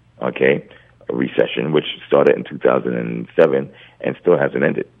 okay, a recession which started in 2007 and still hasn't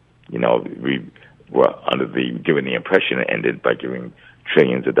ended. were given the impression it ended by giving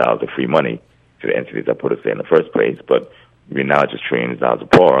trillions of dollars of free money to the entities that put us there in the first place. But we're now just trillions of dollars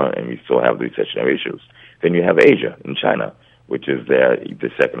poorer, and we still have the recessionary issues. Then you have Asia and China, which is the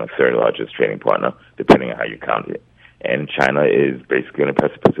second or third largest trading partner, depending on how you count it. And China is basically on a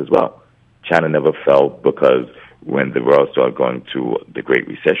precipice as well. China never fell because when the world started going to the Great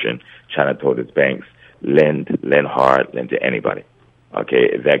Recession, China told its banks, lend hard, lend to anybody.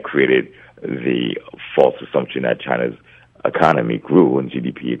 Okay, that created the false assumption that China's economy grew and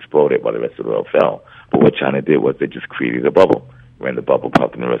GDP exploded while the rest of the world fell. But what China did was they just created a bubble. When the bubble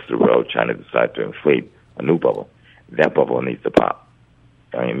popped in the rest of the world, China decided to inflate a new bubble. That bubble needs to pop.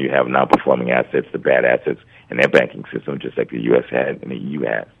 I mean, you have non-performing assets, the bad assets, in their banking system, just like the U.S. had and the EU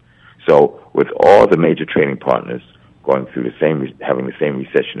has. So with all the major trading partners going through having the same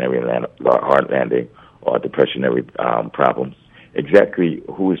recessionary hard landing or depressionary problems, exactly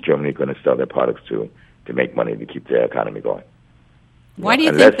who is Germany going to sell their products to make money to keep their economy going? Why do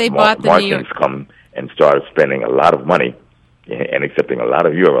you think they bought the New York? Martians come and start spending a lot of money and accepting a lot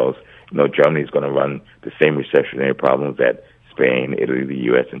of euros, Germany is going to run the same recessionary problems that Spain, Italy, the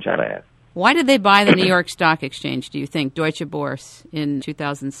U.S., and China have. Why did they buy the New York Stock Exchange, do you think, Deutsche Börse, in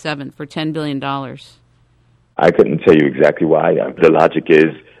 2007 for $10 billion? I couldn't tell you exactly why. The logic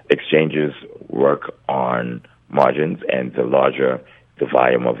is exchanges work on margins, and the larger the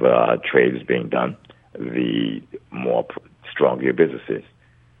volume of trade is being done, the more stronger your business is.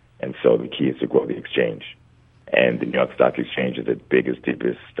 And so the key is to grow the exchange. And the New York Stock Exchange is the biggest,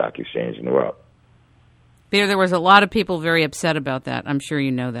 deepest stock exchange in the world. Peter, there was a lot of people very upset about that. I'm sure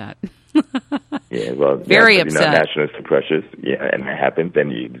you know that. Yeah, well, very upset. Nationalists are precious, and that happens, then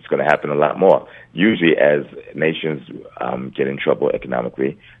it's going to happen a lot more. Usually, as nations get in trouble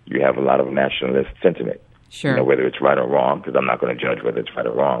economically, you have a lot of nationalist sentiment. Sure. Whether it's right or wrong, because I'm not going to judge whether it's right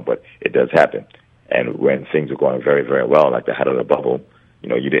or wrong, but it does happen. And when things are going very, very well, like the height of the bubble,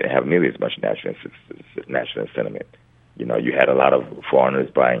 you didn't have nearly as much nationalist sentiment. You had a lot of foreigners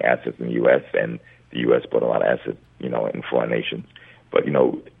buying assets in the U.S., and the U.S. bought a lot of assets, in foreign nations. But,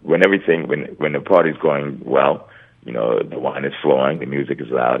 when the party's going well, the wine is flowing, the music is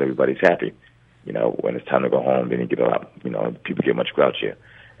loud, everybody's happy. When it's time to go home, then you get a lot, people get much grouchier.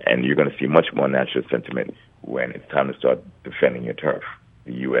 And you're going to see much more national sentiment when it's time to start defending your turf,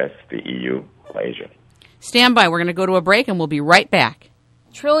 the U.S., the EU, or Asia. Stand by. We're going to go to a break, and we'll be right back.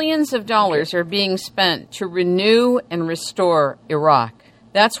 Trillions of dollars are being spent to renew and restore Iraq.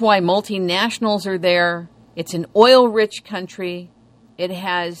 That's why multinationals are there. It's an oil-rich country. It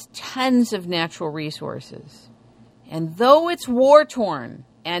has tons of natural resources. And though it's war-torn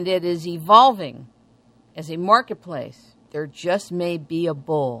and it is evolving as a marketplace, there just may be a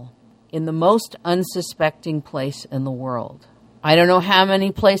bull in the most unsuspecting place in the world. I don't know how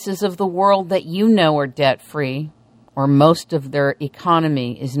many places of the world that you know are debt-free, or most of their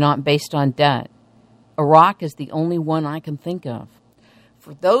economy is not based on debt. Iraq is the only one I can think of.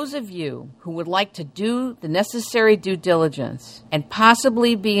 For those of you who would like to do the necessary due diligence and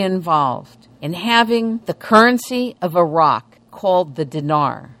possibly be involved in having the currency of Iraq called the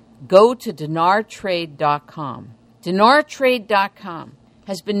dinar, go to dinartrade.com. Dinartrade.com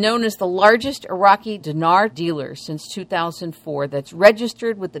has been known as the largest Iraqi dinar dealer since 2004 that's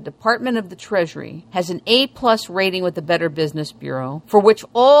registered with the Department of the Treasury, has an A-plus rating with the Better Business Bureau, for which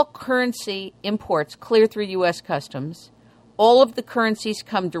all currency imports clear through U.S. Customs. All of the currencies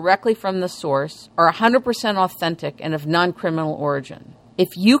come directly from the source, are 100% authentic, and of non-criminal origin. If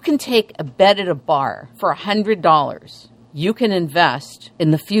you can take a bet at a bar for $100, you can invest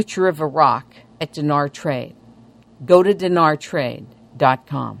in the future of Iraq at Dinar Trade. Go to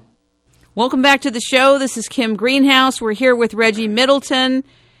dinartrade.com. Welcome back to the show. This is Kim Greenhouse. We're here with Reggie Middleton.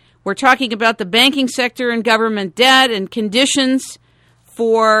 We're talking about the banking sector and government debt and conditions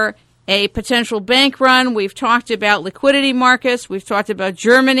for a potential bank run. We've talked about liquidity markets. We've talked about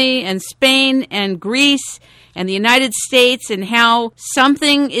Germany and Spain and Greece and the United States and how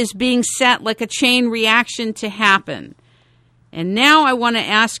something is being set like a chain reaction to happen. And now I want to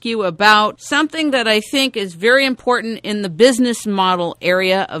ask you about something that I think is very important in the business model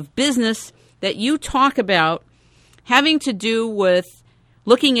area of business that you talk about, having to do with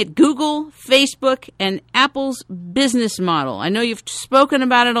looking at Google, Facebook, and Apple's business model. I know you've spoken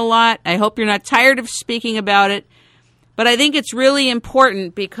about it a lot. I hope you're not tired of speaking about it. But I think it's really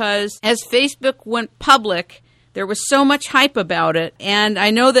important because as Facebook went public, there was so much hype about it. And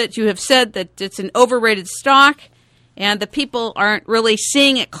I know that you have said that it's an overrated stock and the people aren't really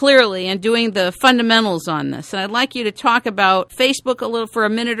seeing it clearly and doing the fundamentals on this. And I'd like you to talk about Facebook a little for a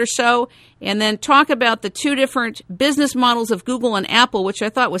minute or so, and then talk about the two different business models of Google and Apple, which I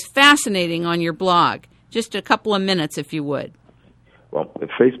thought was fascinating on your blog. Just a couple of minutes, if you would. Well,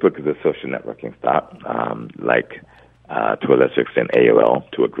 Facebook is a social networking stock, to a lesser extent AOL,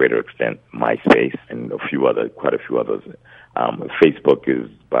 to a greater extent MySpace, and quite a few others. Facebook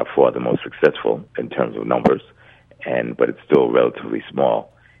is by far the most successful in terms of numbers, but it's still relatively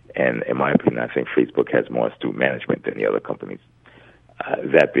small. And in my opinion, I think Facebook has more astute management than the other companies.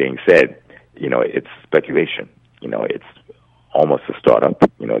 That being said, it's speculation. It's almost a startup.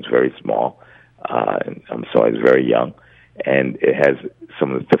 It's very small. It's very young, and it has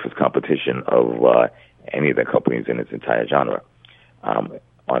some of the stiffest competition of any of the companies in its entire genre.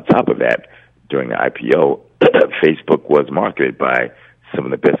 On top of that, during the IPO, Facebook was marketed by some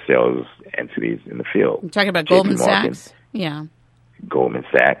of the best sales entities in the field. You're talking about Goldman Sachs? Yeah. Goldman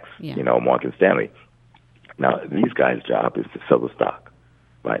Sachs, Morgan Stanley. Now, these guys' job is to sell the stock,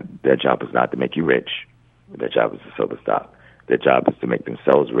 right? Their job is not to make you rich. Their job is to sell the stock. Their job is to make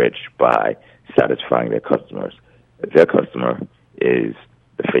themselves rich by satisfying their customers. Their customer is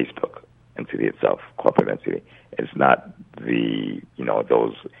the Facebook entity itself, corporate entity. It's not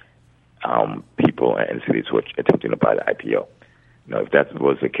those people and entities who are attempting to buy the IPO. If that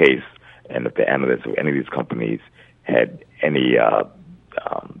was the case, and if the analysts of any of these companies had any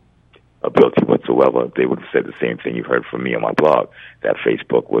ability whatsoever, they would have said the same thing you've heard from me on my blog, that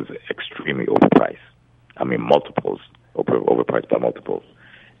Facebook was extremely overpriced. I mean, overpriced by multiples.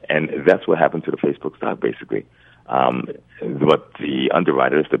 And that's what happened to the Facebook stock, basically. What the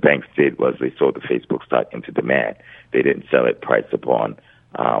underwriters, the banks, did was they sold the Facebook stock into demand. They didn't sell it priced upon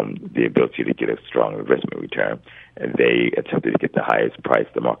the ability to get a strong investment return. And they attempted to get the highest price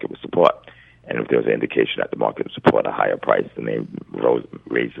the market would support. And if there was an indication that the market would support a higher price, then they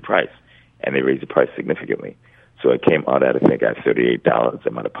raised the price. And they raised the price significantly. So it came out at, I think, at $38.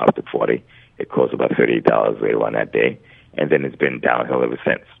 It might have popped to $40. It closed about $38 later on that day. And then it's been downhill ever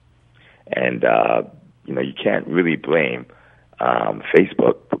since. And, you can't really blame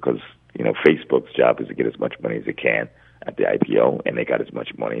Facebook because, Facebook's job is to get as much money as it can at the IPO, and they got as much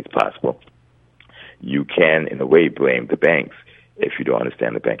money as possible. You can, in a way, blame the banks if you don't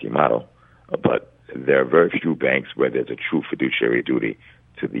understand the banking model, but there are very few banks where there's a true fiduciary duty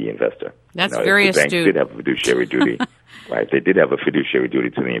to the investor. That's very astute. If the banks did have a fiduciary duty, right? They did have a fiduciary duty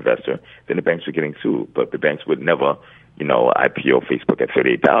to the investor, then the banks were getting sued. But the banks would never, IPO Facebook at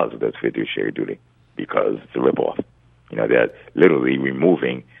 $38 if there's fiduciary duty because it's a ripoff. They're literally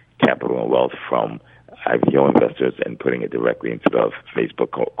removing capital and wealth from IPO investors and putting it directly into the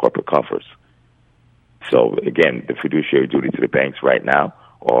Facebook corporate coffers. So, again, the fiduciary duty to the banks right now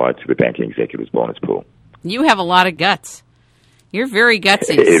or to the banking executives bonus pool. You have a lot of guts. You're very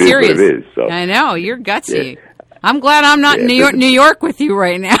gutsy. It Serious. Is what it is. So. I know. You're gutsy. Yeah. I'm glad I'm not in New York with you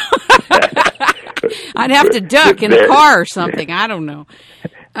right now. I'd have to duck in the car or something. I don't know.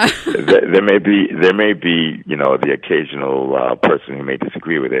 there may be, the occasional person who may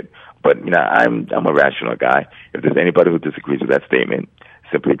disagree with it, but I'm a rational guy. If there's anybody who disagrees with that statement,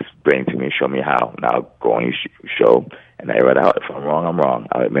 simply explain to me, show me how, and I'll go on your show and air it out. If I'm wrong, I'm wrong.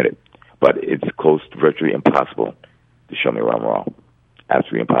 I'll admit it. But it's close to virtually impossible to show me where I'm wrong.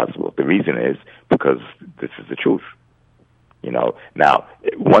 Absolutely impossible. The reason is because this is the truth. Now,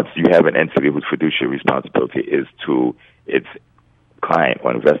 once you have an entity whose fiduciary responsibility is to its client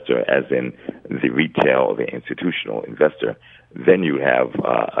or investor, as in the retail or the institutional investor, then you have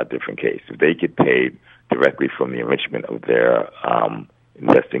a different case. If they get paid directly from the enrichment of their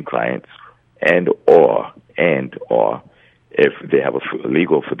investing clients, and or if they have a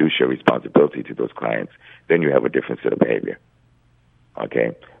legal fiduciary responsibility to those clients, then you have a different set of behavior.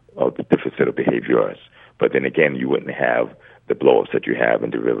 Okay, or a different set of behaviors. But then again, you wouldn't have the blow-ups that you have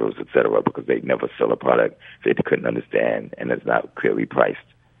in derivatives, et cetera, because they never sell a product they couldn't understand and is not clearly priced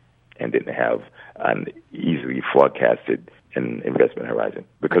and didn't have an easily forecasted investment horizon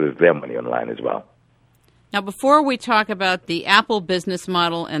because it's their money on the line as well. Now, before we talk about the Apple business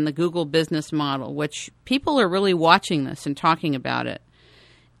model and the Google business model, which people are really watching this and talking about it,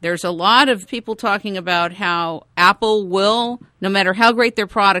 there's a lot of people talking about how Apple will, no matter how great their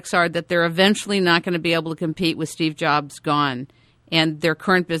products are, that they're eventually not going to be able to compete with Steve Jobs gone and their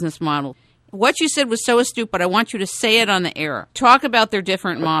current business model. What you said was so astute, but I want you to say it on the air. Talk about their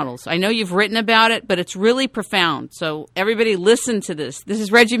different models. I know you've written about it, but it's really profound. So everybody listen to this. This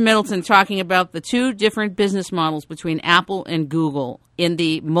is Reggie Middleton talking about the two different business models between Apple and Google in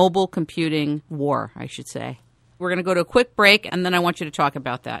the mobile computing war, I should say. We're going to go to a quick break, and then I want you to talk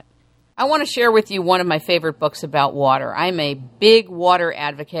about that. I want to share with you one of my favorite books about water. I'm a big water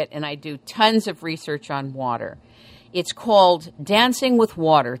advocate, and I do tons of research on water. It's called Dancing with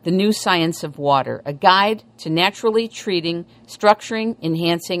Water, The New Science of Water, a guide to naturally treating, structuring,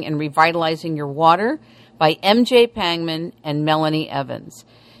 enhancing, and revitalizing your water by M.J. Pangman and Melanie Evans.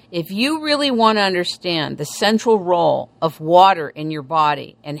 If you really want to understand the central role of water in your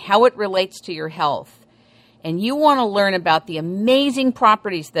body and how it relates to your health, and you want to learn about the amazing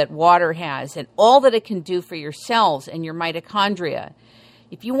properties that water has and all that it can do for your cells and your mitochondria,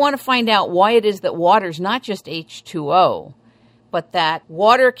 if you want to find out why it is that water is not just H2O, but that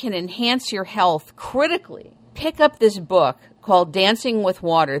water can enhance your health critically, pick up this book called Dancing with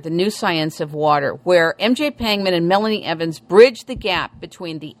Water, The New Science of Water, where M.J. Pangman and Melanie Evans bridge the gap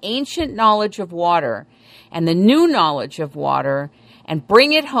between the ancient knowledge of water and the new knowledge of water and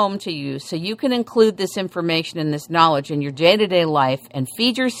bring it home to you so you can include this information and this knowledge in your day-to-day life and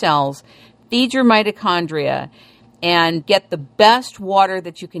feed your cells, feed your mitochondria, and get the best water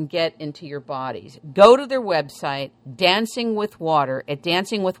that you can get into your bodies. Go to their website, Dancing with Water, at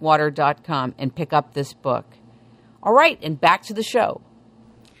dancingwithwater.com, and pick up this book. All right, and back to the show.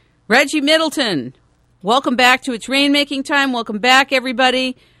 Reggie Middleton, welcome back to It's Rainmaking Time. Welcome back,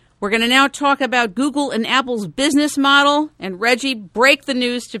 everybody. We're going to now talk about Google and Apple's business model. And Reggie, break the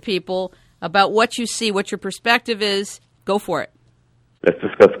news to people about what you see, what your perspective is. Go for it. Let's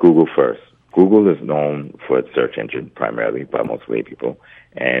discuss Google first. Google is known for its search engine primarily by most lay people,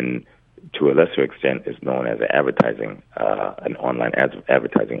 and to a lesser extent is known as an online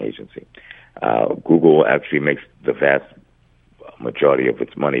advertising agency. Google actually makes the vast majority of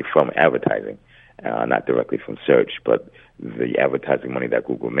its money from advertising, not directly from search, but the advertising money that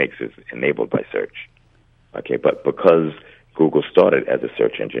Google makes is enabled by search. Okay, but because Google started as a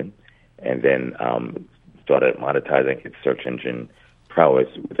search engine and then started monetizing its search engine prowess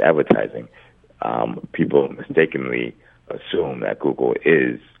with advertising, people mistakenly assume that Google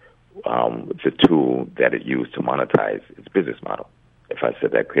is the tool that it used to monetize its business model. If I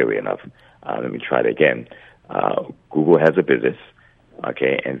said that clearly enough, let me try it again. Google has a business,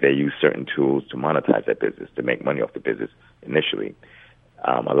 okay, and they use certain tools to monetize that business, to make money off the business initially.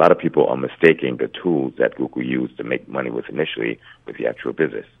 A lot of people are mistaking the tools that Google used to make money with initially with the actual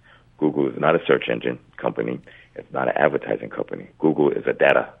business. Google is not a search engine company. It's not an advertising company. Google is a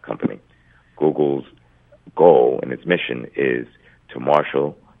data company. Google's goal and its mission is to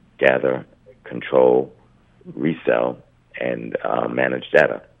marshal, gather, control, resell, and manage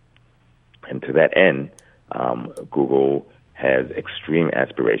data. And to that end, Google has extreme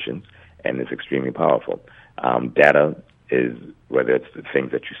aspirations and is extremely powerful. Data is, whether it's the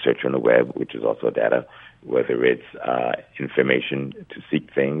things that you search on the web, which is also data, whether it's information to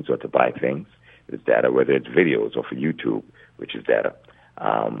seek things or to buy things, it's data, whether it's videos or for YouTube, which is data,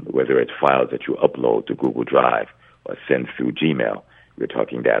 whether it's files that you upload to Google Drive or send through Gmail, we're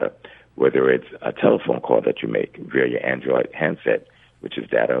talking data, whether it's a telephone call that you make via your Android handset, which is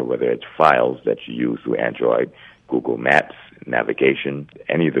data, whether it's files that you use through Android, Google Maps, navigation,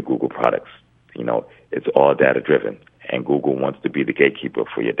 any of the Google products. You know, it's all data-driven, and Google wants to be the gatekeeper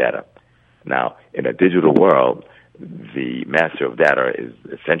for your data. Now, in a digital world, the master of data is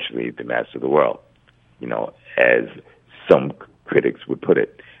essentially the master of the world, you know, as some critics would put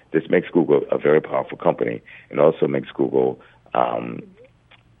it. This makes Google a very powerful company, and also makes Google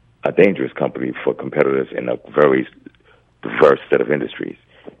a dangerous company for competitors in a very diverse set of industries,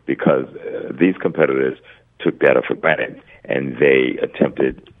 because these competitors took data for granted, and they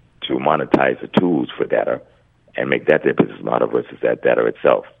attempted to monetize the tools for data and make that their business model versus that data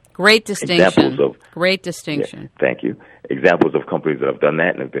itself. Great distinction. Great distinction. Yeah, thank you. Examples of companies that have done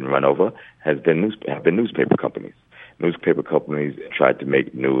that and have been run over have been newspaper companies. Newspaper companies tried to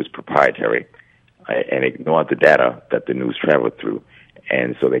make news proprietary and ignored the data that the news traveled through.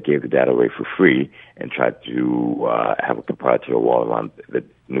 And so they gave the data away for free and tried to have a proprietary wall around the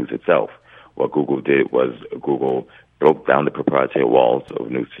news itself. What Google did was Google broke down the proprietary walls of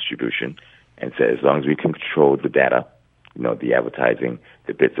news distribution and said, as long as we can control the data, you know, the advertising,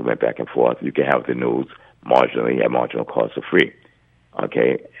 the bits that went back and forth, you can have the news marginally at marginal cost for free.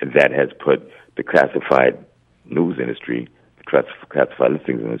 Okay, and that has put the classified news industry, the classified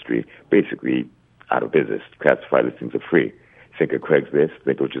listings industry, basically out of business. Classified listings are free. Think of Craigslist,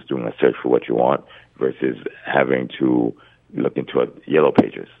 think of just doing a search for what you want versus having to look into Yellow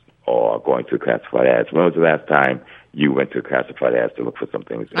Pages or going to classified ads. When was the last time you went to classified ads to look for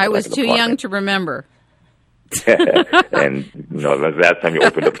something? I was too young to remember. And, you know, the last time you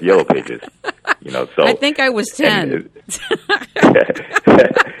opened up the Yellow Pages, you know, so. I think I was 10.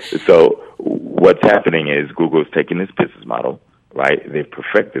 So what's happening is Google's taking this business model, right? They've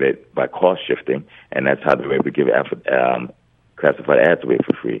perfected it by cost shifting, and that's how they were able to give classified ads away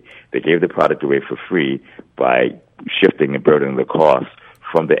for free. They gave the product away for free by shifting and burdening the cost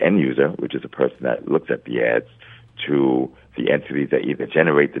from the end user, which is the person that looks at the ads, to the entities that either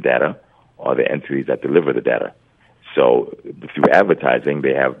generate the data or the entities that deliver the data. So through advertising,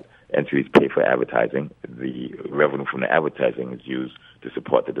 they have entities pay for advertising. The revenue from the advertising is used to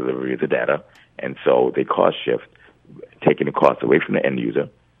support the delivery of the data, and so they cost shift, taking the cost away from the end user.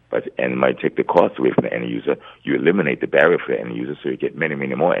 And might take the cost away from the end user, you eliminate the barrier for the end user, so you get many,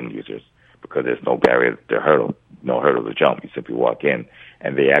 many more end users because there's no barrier to hurdle, no hurdle to jump. You simply walk in,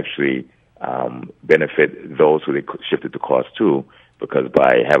 and they actually benefit those who they shifted the cost to, because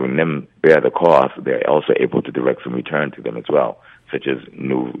by having them bear the cost, they're also able to direct some return to them as well, such as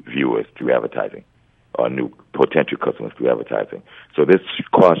new viewers through advertising or new potential customers through advertising. So this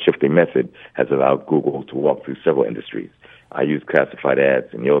cost-shifting method has allowed Google to walk through several industries. I use classified ads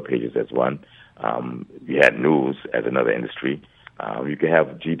and Yellow Pages as one. You had news as another industry. You could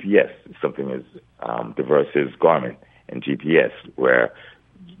have GPS, something as diverse as Garmin and GPS, where,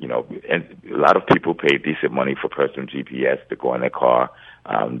 and a lot of people pay decent money for personal GPS to go in their car.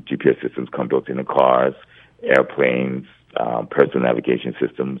 GPS systems come built in cars, airplanes, personal navigation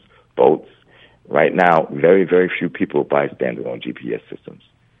systems, boats. Right now, very, very few people buy standalone GPS systems,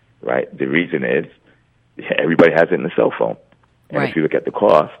 right? The reason is everybody has it in a cell phone. And right. If you look at the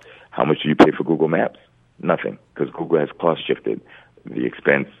cost, how much do you pay for Google Maps? Nothing, because Google has cost shifted the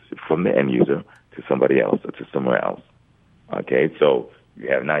expense from the end user to somebody else or to somewhere else. Okay, so you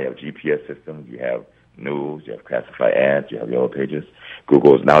have GPS systems, you have news, you have classified ads, you have Yellow Pages.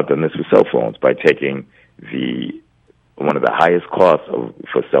 Google has now done this with cell phones by taking one of the highest costs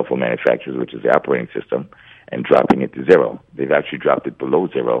for cell phone manufacturers, which is the operating system, and dropping it to zero. They've actually dropped it below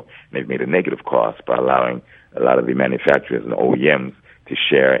zero, and they've made a negative cost by allowing a lot of the manufacturers and OEMs to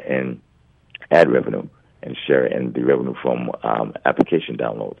share in ad revenue and share in the revenue from application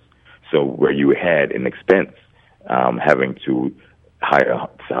downloads. So where you had an expense having to hire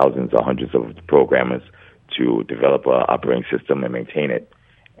thousands or hundreds of programmers to develop an operating system and maintain it,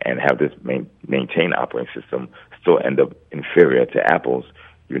 and have this maintain operating system still end up inferior to Apple's,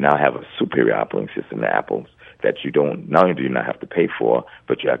 you now have a superior operating system to Apple's that you not only do you not have to pay for,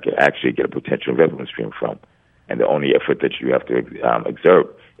 but you actually get a potential revenue stream from. And the only effort that you have to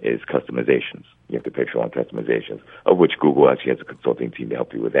exert is customizations. You have to pay for your own customizations, of which Google actually has a consulting team to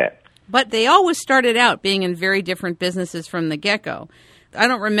help you with that. But they always started out being in very different businesses from the get-go. I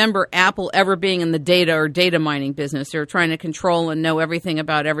don't remember Apple ever being in the data or data mining business. They're trying to control and know everything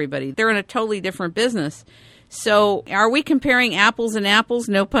about everybody. They're in a totally different business. So are we comparing apples and apples?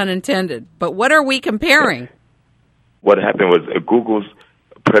 No pun intended. But what are we comparing? What happened was Google's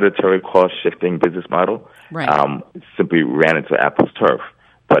predatory cost-shifting business model simply ran into Apple's turf.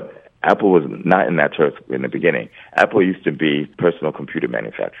 But Apple was not in that turf in the beginning. Apple used to be a personal computer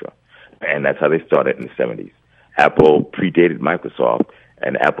manufacturer, and that's how they started in the 70s. Apple predated Microsoft,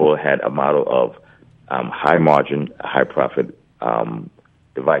 and Apple had a model of high-margin, high-profit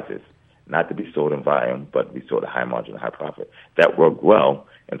devices, not to be sold in volume, but be sold at high margin, high profit. That worked well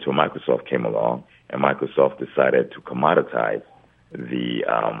until Microsoft came along, and Microsoft decided to commoditize the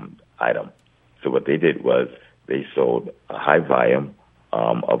item. So what they did was they sold a high volume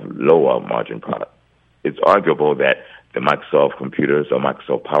of lower margin product. It's arguable that the Microsoft computers or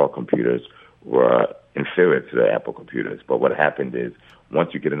Microsoft Power computers were inferior to the Apple computers. But what happened is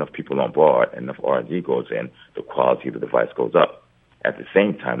once you get enough people on board and enough R&D goes in, the quality of the device goes up. At the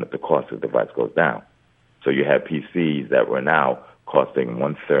same time that the cost of the device goes down. So you have PCs that were now costing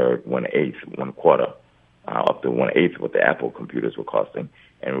 1/3, 1/8, 1/4, up to 1/8 what the Apple computers were costing,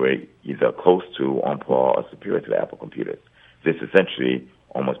 and were either close to, on par, or superior to the Apple computers. This essentially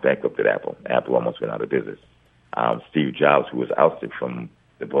almost bankrupted Apple. Apple almost went out of business. Steve Jobs, who was ousted from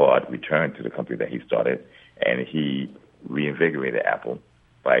the board, returned to the company that he started, and he reinvigorated Apple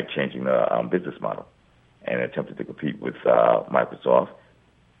by changing the business model and attempted to compete with Microsoft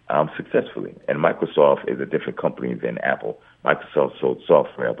successfully. And Microsoft is a different company than Apple. Microsoft sold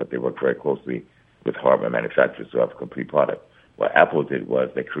software, but they worked very closely with hardware manufacturers to have a complete product. What Apple did was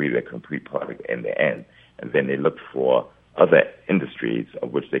they created a complete product end to end, and then they looked for other industries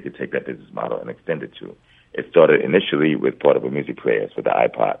of which they could take that business model and extend it to. It started initially with portable music players, with the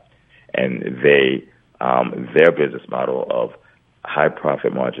iPod, and their business model of high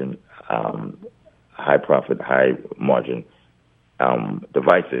profit margin, high margin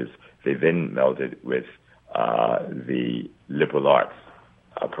devices, they then melded with the liberal arts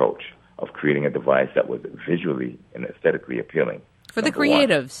approach of creating a device that was visually and aesthetically appealing. For the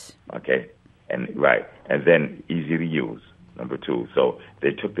creatives. Okay, and then easy to use, number two. So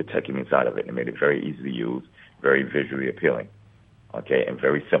they took the techiness out of it and made it very easy to use, very visually appealing, okay, and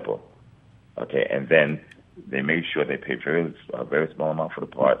very simple, okay. And then they made sure they paid a very small amount for the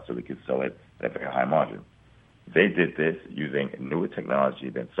part so they could sell it at a very high margin. They did this using newer technology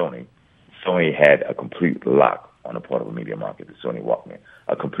than Sony. Sony had a complete lock on the portable media market, the Sony Walkman,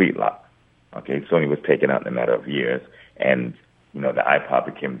 a complete lock. Okay, Sony was taken out in a matter of years, and the iPod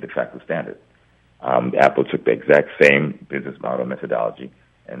became the de facto standard. Apple took the exact same business model methodology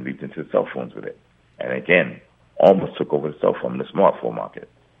and leaped into cell phones with it, and again, almost took over the cell phone, the smartphone market.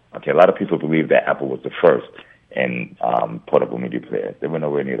 Okay, a lot of people believe that Apple was the first in portable media players. They were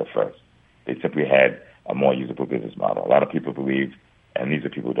nowhere near the first. They simply had a more usable business model. A lot of people believe, and these are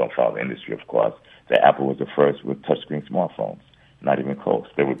people who don't follow the industry, of course, that Apple was the first with touchscreen smartphones. Not even close.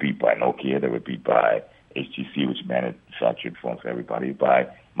 They were beat by Nokia. They were beat by HTC, which manufactured phones for everybody, by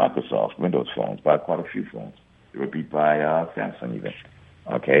Microsoft, Windows phones, by quite a few phones. They were beat by Samsung even.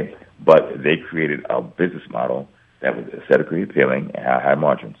 Okay? But they created a business model that was aesthetically appealing and had high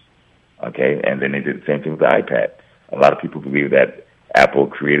margins. Okay? And then they did the same thing with the iPad. A lot of people believe that Apple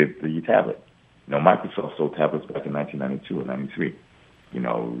created the tablet. Microsoft sold tablets back in 1992 or 93.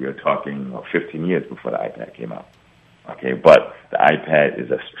 We're talking 15 years before the iPad came out. Okay, but the iPad is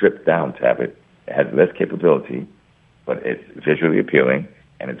a stripped-down tablet. It has less capability, but it's visually appealing,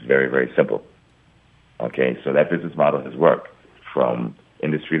 and it's very, very simple. Okay, so that business model has worked from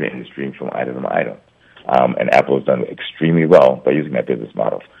industry to industry, from item to item. And Apple has done extremely well by using that business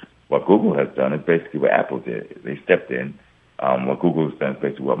model. What Google has done is basically what Apple did. They stepped in. What Google has done is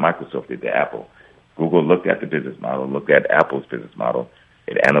basically what Microsoft did to Apple. Google looked at the business model, looked at Apple's business model.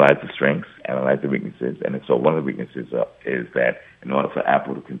 It analyzed the strengths, analyzed the weaknesses, and so one of the weaknesses is that in order for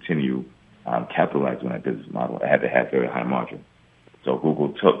Apple to continue capitalizing on that business model, it had to have very high margin. So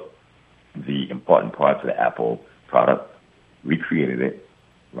Google took the important parts of the Apple product, recreated it,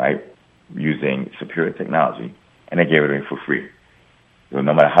 right, using superior technology, and they gave it away for free. So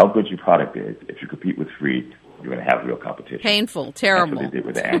no matter how good your product is, if you compete with free, you're going to have real competition. Painful, terrible. That's what they did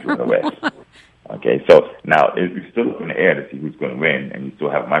with the Android OS. Okay, so now you're still looking in the air to see who's going to win, and you still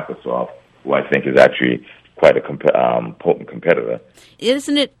have Microsoft, who I think is actually quite a potent competitor.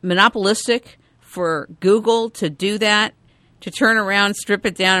 Isn't it monopolistic for Google to do that, to turn around, strip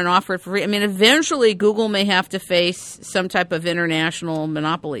it down, and offer it for free? I mean, eventually Google may have to face some type of international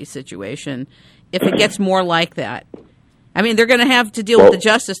monopoly situation if it gets more like that. I mean, they're going to have to deal with the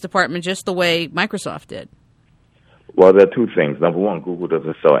Justice Department just the way Microsoft did. Well, there are two things. Number one, Google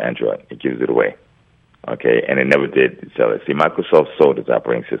doesn't sell Android. It gives it away. Okay, and it never did sell it. See, Microsoft sold its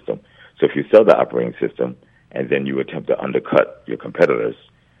operating system. So if you sell the operating system and then you attempt to undercut your competitors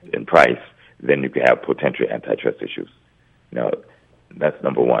in price, then you could have potential antitrust issues. Now, that's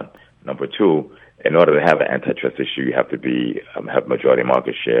number one. Number two, in order to have an antitrust issue, you have to have majority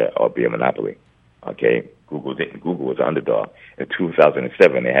market share or be a monopoly. Okay, Google didn't. Google was an underdog. In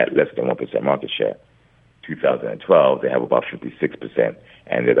 2007, they had less than 1% market share. 2012, they have about 56%,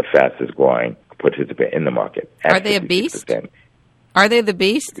 and they're the fastest growing participant in the market. Are they a beast? Are they the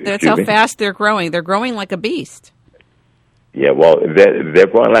beast? That's how fast they're growing. They're growing like a beast. Yeah, well, they're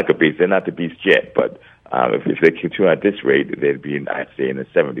growing like a beast. They're not the beast yet, but if they continue at this rate, they'd be, I'd say, in the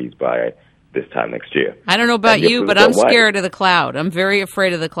 70s by this time next year. I don't know about you, but I'm scared of the cloud. I'm very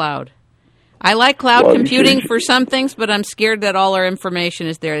afraid of the cloud. I like cloud computing for some things, but I'm scared that all our information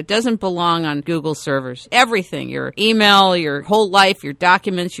is there. It doesn't belong on Google servers. Everything, your email, your whole life, your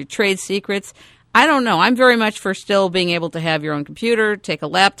documents, your trade secrets. I don't know. I'm very much for still being able to have your own computer, take a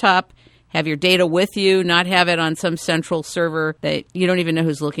laptop, have your data with you, not have it on some central server that you don't even know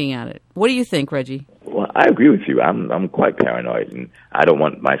who's looking at it. What do you think, Reggie? Well, I agree with you. I'm quite paranoid, and I don't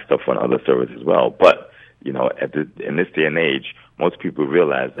want my stuff on other servers as well. But, in this day and age, most people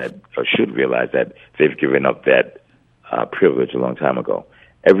realize that, or should realize that, they've given up that privilege a long time ago.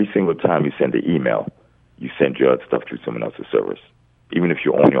 Every single time you send an email, you send your stuff to someone else's servers. Even if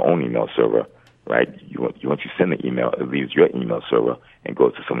you own your own email server, right? Once you send the email, it leaves your email server and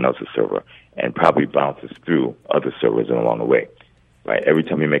goes to someone else's server, and probably bounces through other servers along the way, right? Every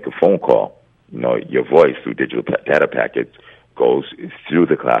time you make a phone call, your voice through digital data packets goes through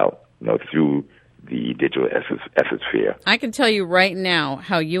the cloud, through the digital ethosphere. I can tell you right now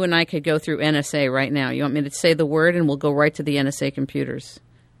how you and I could go through NSA right now. You want me to say the word and we'll go right to the NSA computers?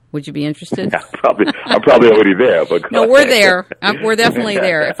 Would you be interested? Yeah, I'm probably already there. But no, we're there. We're definitely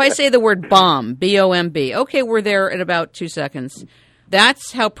there. If I say the word bomb, B-O-M-B, okay, we're there in about 2 seconds.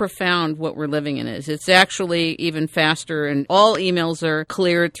 That's how profound what we're living in is. It's actually even faster, and all emails are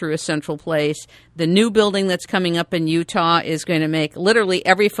cleared through a central place. The new building that's coming up in Utah is going to make literally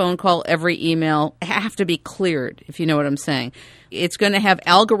every phone call, every email have to be cleared, if you know what I'm saying. It's going to have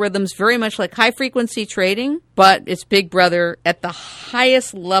algorithms very much like high-frequency trading, but it's Big Brother at the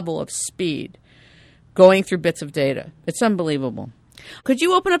highest level of speed going through bits of data. It's unbelievable. Could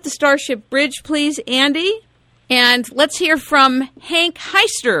you open up the Starship Bridge, please, Andy? And let's hear from Hank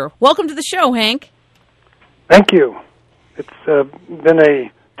Heister. Welcome to the show, Hank. Thank you. It's been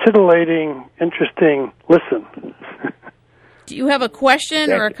a titillating, interesting listen. Do you have a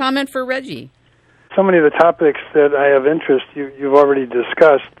question or a comment for Reggie? So many of the topics that I have interest you've already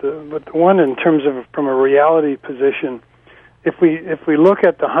discussed, but the one in terms of from a reality position, if we look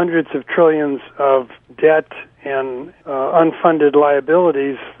at the hundreds of trillions of debt and unfunded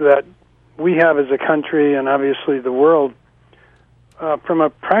liabilities that we have as a country and obviously the world, from a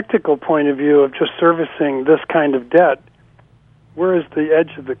practical point of view of just servicing this kind of debt, where is the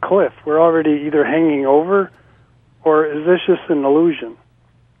edge of the cliff? We're already either hanging over, or is this just an illusion?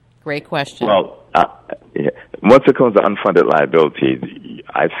 Great question. Well, once it comes to unfunded liabilities,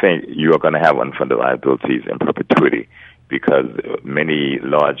 I think you are going to have unfunded liabilities in perpetuity because many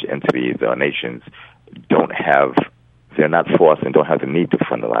large entities or nations they're not forced and don't have the need to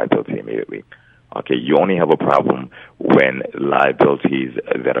fund the liability immediately. Okay, you only have a problem when liabilities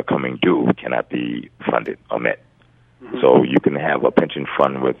that are coming due cannot be funded or met. Mm-hmm. So you can have a pension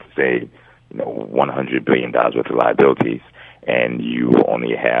fund with, say, $100 billion worth of liabilities, and you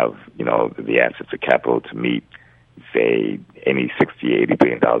only have, the assets of capital to meet, say, any $60, $80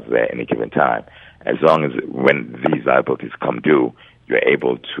 billion at any given time. As long as when these liabilities come due, you're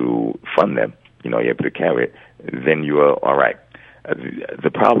able to fund them, you're able to carry it, then you are all right.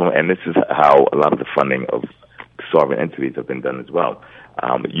 The problem, and this is how a lot of the funding of sovereign entities have been done as well,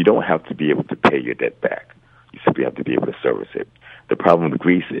 you don't have to be able to pay your debt back. You simply have to be able to service it. The problem with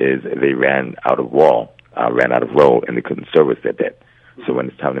Greece is they ran out of roll, and they couldn't service their debt. So when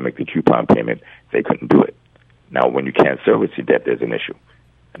it's time to make the coupon payment, they couldn't do it. Now, when you can't service your debt, there's an issue.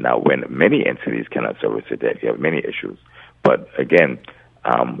 Now, when many entities cannot service their debt, you have many issues. But again,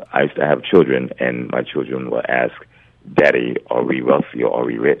 I used to have children, and my children will ask, Daddy, are we wealthy, or are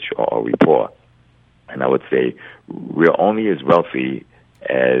we rich, or are we poor? And I would say, we're only as wealthy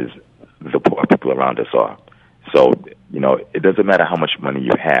as the poor people around us are. So, it doesn't matter how much money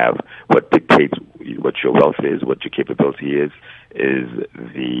you have. What dictates what your wealth is, what your capability is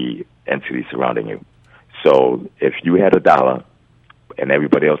the entity surrounding you. So if you had $1 and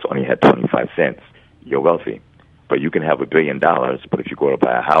everybody else only had 25 cents, you're wealthy. But you can have $1 billion, but if you go to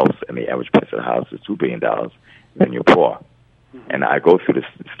buy a house and the average price of the house is $2 billion, then you're poor. Mm-hmm. And I go through this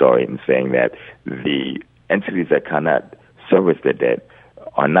story in saying that the entities that cannot service their debt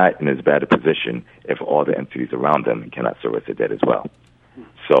are not in as bad a position if all the entities around them cannot service their debt as well.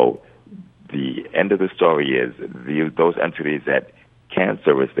 So the end of the story is those entities that can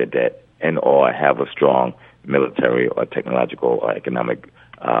service their debt and or have a strong military or technological or economic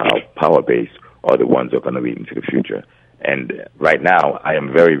power base are the ones that are going to lead into the future. And right now, I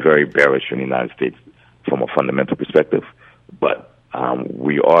am very, very bearish in the United States from a fundamental perspective, but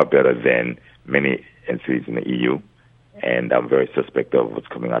we are better than many entities in the EU, and I'm very suspect of what's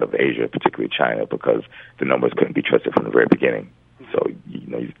coming out of Asia, particularly China, because the numbers couldn't be trusted from the very beginning. So,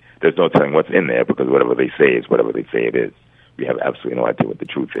 there's no telling what's in there because whatever they say is whatever they say it is. We have absolutely no idea what the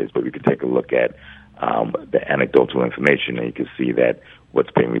truth is, but we can take a look at the anecdotal information, and you can see that what's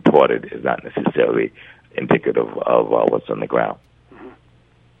being reported is not necessarily indicative of what's on the ground. Mm-hmm.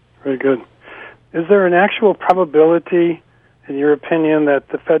 Very good. Is there an actual probability, in your opinion, that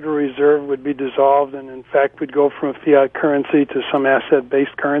the Federal Reserve would be dissolved and, in fact, would go from a fiat currency to some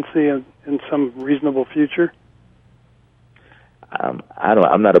asset-based currency in some reasonable future?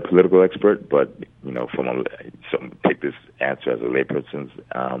 I'm not a political expert, but take this answer as a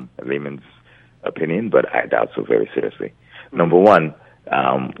layman's opinion, but I doubt so very seriously. Mm-hmm. Number one,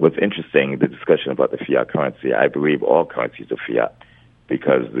 what's interesting, the discussion about the fiat currency, I believe all currencies are fiat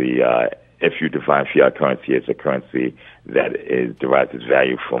because if you define fiat currency as a currency that derives its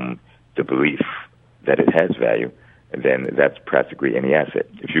value from the belief that it has value, then that's practically any asset.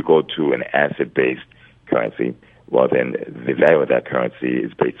 If you go to an asset-based currency, well, then the value of that currency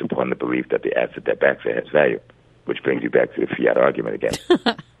is based upon the belief that the asset that backs it has value, which brings you back to the fiat argument again.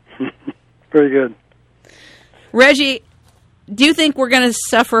 Very good. Reggie, do you think we're going to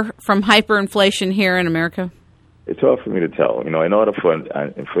suffer from hyperinflation here in America? It's hard for me to tell. In order for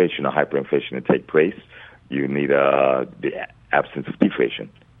inflation or hyperinflation to take place, you need the absence of deflation,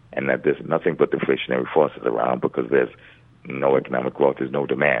 and that there's nothing but deflationary forces around because there's no economic growth, there's no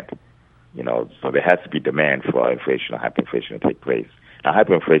demand. So there has to be demand for inflation or hyperinflation to take place. Now,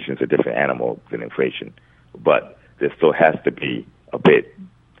 hyperinflation is a different animal than inflation, but there still has to be a bid.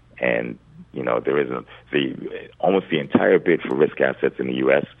 And, there isn't almost the entire bid for risk assets in the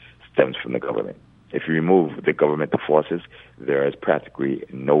U.S. stems from the government. If you remove the governmental forces, there is practically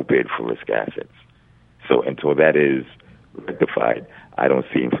no bid for risk assets. So until that is rectified, I don't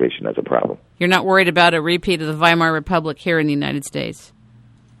see inflation as a problem. You're not worried about a repeat of the Weimar Republic here in the United States?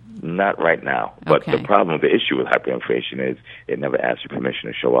 Not right now. But okay. The issue with hyperinflation is it never asks your permission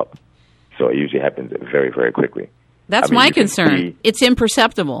to show up. So it usually happens very, very quickly. That's my concern. It's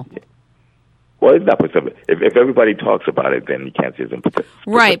imperceptible. Well, it's not perceptible. If everybody talks about it, then you can't say it's imperceptible.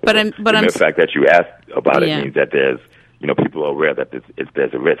 Right, but the fact that you asked about it means that there's, people are aware that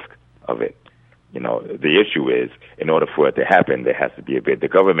there's a risk of it. The issue is, in order for it to happen, there has to be a bid. The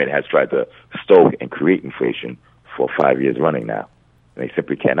government has tried to stoke and create inflation for 5 years running now. And they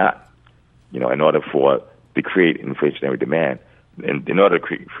simply cannot. In order to create inflationary demand, in order to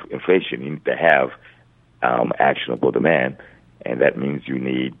create inflation, you need to have actionable demand, and that means you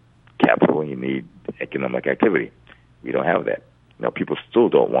need capital and you need economic activity. We don't have that. People still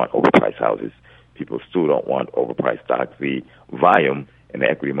don't want overpriced houses. People still don't want overpriced stocks. The volume in the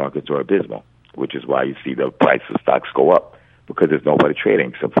equity markets are abysmal, which is why you see the price of stocks go up, because there's nobody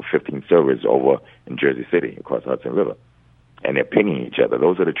trading except for 15 servers over in Jersey City across the Hudson River. And they're pinging each other.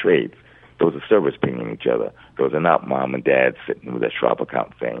 Those are the trades. Those are servers pinging each other. Those are not mom and dad sitting with a Schwab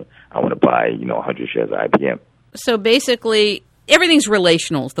account saying, I want to buy, 100 shares of IBM. So basically, everything's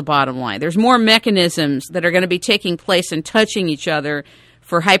relational is the bottom line. There's more mechanisms that are going to be taking place and touching each other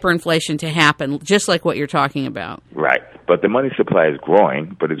for hyperinflation to happen, just like what you're talking about. Right. But the money supply is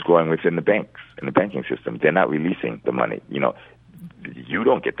growing, but it's growing within the banks, in the banking system. They're not releasing the money. You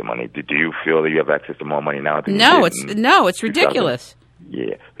don't get the money. Do you feel that you have access to more money now? No, it's ridiculous.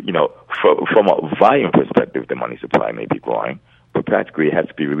 Yeah. From a volume perspective, the money supply may be growing, but practically it has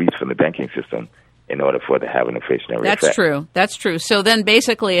to be released from the banking system in order for it to have an inflationary effect. That's true. So then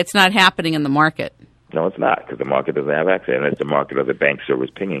basically it's not happening in the market. No, it's not, because the market doesn't have access. And it's the market of the bank servers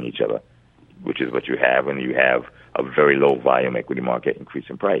pinging each other, which is what you have, and you have a very low volume equity market increase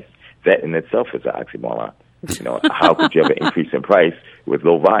in price. That in itself is an oxymoron. How could you have an increase in price with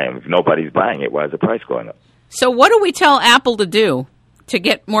low volume? If nobody's buying it, why is the price going up? So what do we tell Apple to do to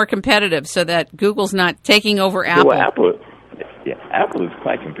get more competitive so that Google's not taking over Apple? Well, Apple is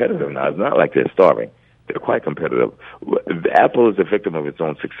quite competitive now. It's not like they're starving. They're quite competitive. Apple is a victim of its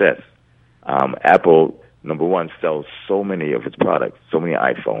own success. Apple, number one, sells so many of its products, so many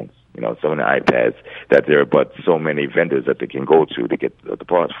iPhones, so many iPads, that there are but so many vendors that they can go to get the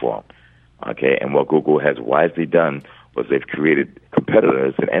parts for them. Okay, and what Google has wisely done was they've created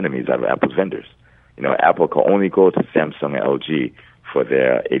competitors and enemies out of Apple's vendors. Apple can only go to Samsung and LG for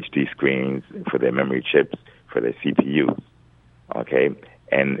their HD screens, for their memory chips, for their CPUs. Okay,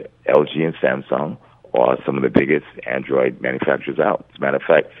 and LG and Samsung are some of the biggest Android manufacturers out. As a matter of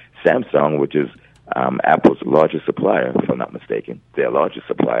fact, Samsung, which is Apple's largest supplier, if I'm not mistaken, their largest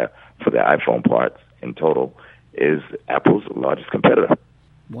supplier for their iPhone parts in total, is Apple's largest competitor.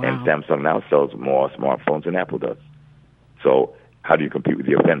 Wow. And Samsung now sells more smartphones than Apple does. So how do you compete with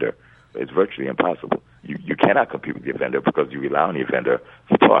your vendor? It's virtually impossible. You cannot compete with your vendor because you rely on your vendor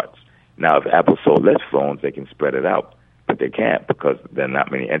for parts. Now, if Apple sold less phones, they can spread it out. But they can't, because there are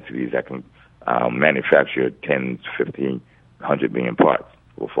not many entities that can manufacture 10, 15, 100 million parts,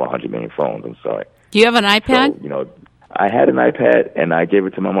 or 400 million phones, I'm sorry. Do you have an iPad? So, I had an iPad, and I gave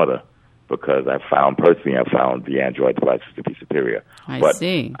it to my mother, because I found the Android devices to be superior. I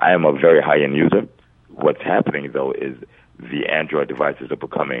see. I am a very high-end user. What's happening, though, is the Android devices are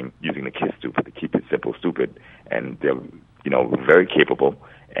becoming, using the KISS stupid to keep it simple, stupid, and they're, very capable.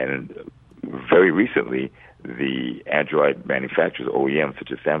 And very recently, the Android manufacturers, OEMs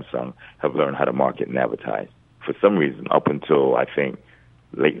such as Samsung, have learned how to market and advertise. For some reason, up until, I think,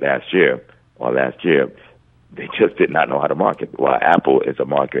 late last year, they just did not know how to market, while Apple is a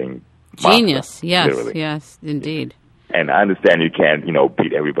marketing genius. Monster, yes, literally. Yes, indeed. And I understand you can't,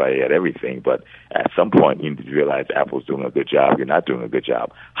 beat everybody at everything, but at some point you need to realize Apple's doing a good job. You're not doing a good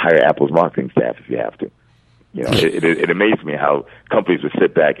job. Hire Apple's marketing staff if you have to. It amazes me how companies would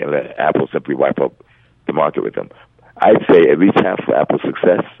sit back and let Apple simply wipe up the market with them. I'd say at least half of Apple's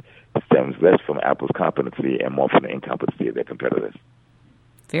success stems less from Apple's competency and more from the incompetency of their competitors.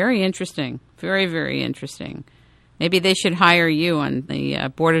 Very interesting. Very, very interesting. Maybe they should hire you on the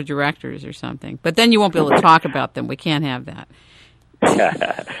board of directors or something. But then you won't be able to talk about them. We can't have that.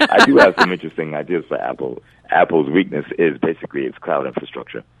 I do have some interesting ideas for Apple. Apple's weakness is basically its cloud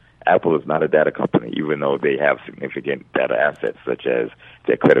infrastructure. Apple is not a data company, even though they have significant data assets such as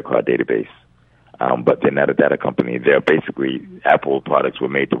their credit card database. But they're not a data company. They're basically, Apple products were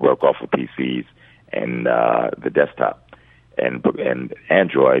made to work off of PCs and the desktop. And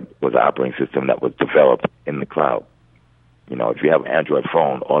Android was an operating system that was developed in the cloud. You know, if you have an Android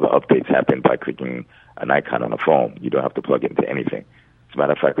phone, all the updates happen by clicking an icon on the phone. You don't have to plug it into anything. As a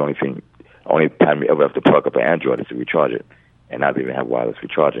matter of fact, the only time you ever have to plug up an Android is to recharge it. And now they even have wireless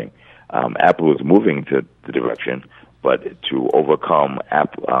recharging. Apple is moving to the direction, but to overcome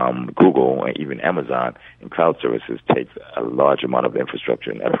Google and even Amazon and cloud services takes a large amount of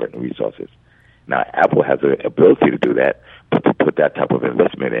infrastructure and effort and resources. Now, Apple has the ability to do that, but to put that type of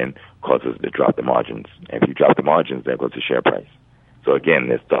investment in causes to drop the margins. And if you drop the margins, there goes the share price. So again,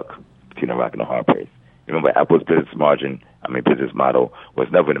 they're stuck between a rock and a hard place. Remember, Apple's business model was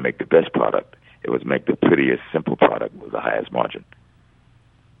never to make the best product. It was make the prettiest, simple product with the highest margin.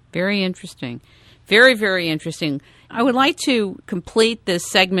 Very interesting. Very, very interesting. I would like to complete this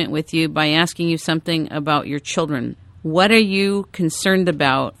segment with you by asking you something about your children. What are you concerned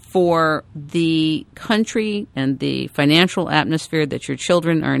about for the country and the financial atmosphere that your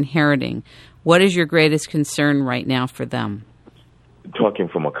children are inheriting? What is your greatest concern right now for them? Talking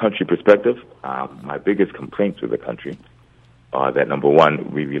from a country perspective, my biggest complaints with the country are that, number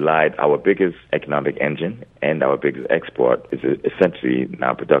one, our biggest economic engine and our biggest export is essentially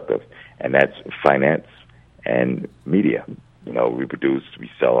non-productive, and that's finance and media. You know, we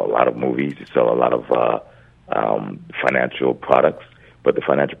sell a lot of movies, we sell a lot of financial products, but the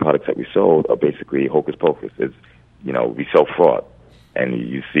financial products that we sold are basically hocus pocus. We sell fraud. And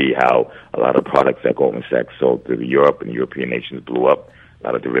you see how a lot of products that Goldman Sachs sold to Europe and European nations blew up, a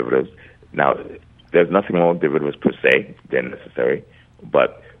lot of derivatives. Now, there's nothing wrong with derivatives per se. They're necessary.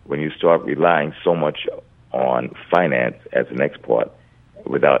 But when you start relying so much on finance as an export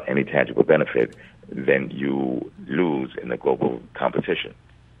without any tangible benefit, then you lose in the global competition.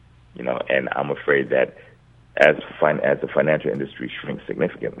 You know, and I'm afraid that as the financial industry shrinks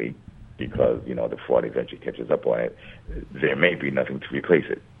significantly, because, you know, the fraud eventually catches up on it, there may be nothing to replace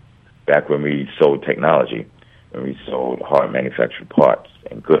it. Back when we sold technology, when we sold hard manufactured parts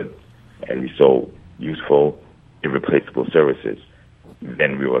and goods, and we sold useful, irreplaceable services,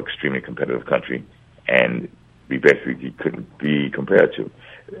 then we were an extremely competitive country, and we basically couldn't be compared to.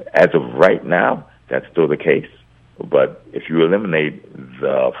 As of right now, that's still the case, but if you eliminate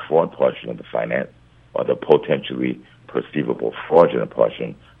the fraud portion of the finance, or the potentially perceivable fraudulent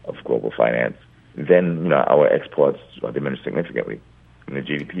portion of global finance, then, you know, our exports are diminished significantly, and the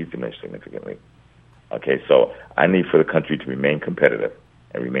GDP is diminished significantly. Okay, so I need for the country to remain competitive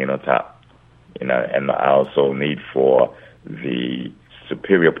and remain on top. You know, and I also need for the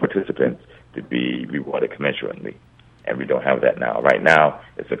superior participants to be rewarded commensurately, and we don't have that now. Right now,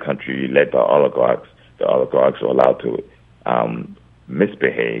 it's a country led by oligarchs. The oligarchs are allowed to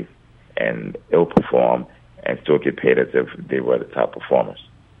misbehave and ill-perform and still get paid as if they were the top performers.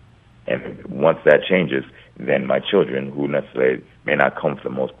 And once that changes, then my children, who necessarily may not come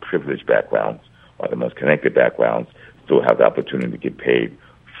from the most privileged backgrounds or the most connected backgrounds, still have the opportunity to get paid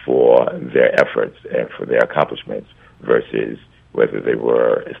for their efforts and for their accomplishments versus whether they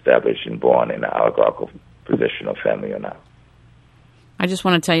were established and born in an oligarchical position or family or not. I just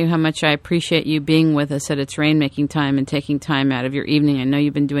want to tell you how much I appreciate you being with us at It's Rainmaking Time and taking time out of your evening. I know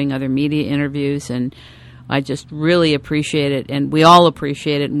you've been doing other media interviews, and I just really appreciate it, and we all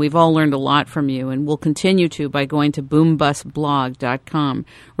appreciate it, and we've all learned a lot from you, and we'll continue to by going to boombusblog.com.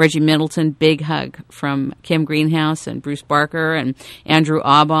 Reggie Middleton, big hug from Kim Greenhouse and Bruce Barker and Andrew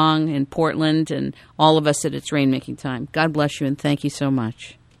Obong in Portland and all of us at It's Rainmaking Time. God bless you, and thank you so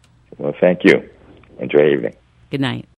much. Well, thank you. Enjoy your evening. Good night.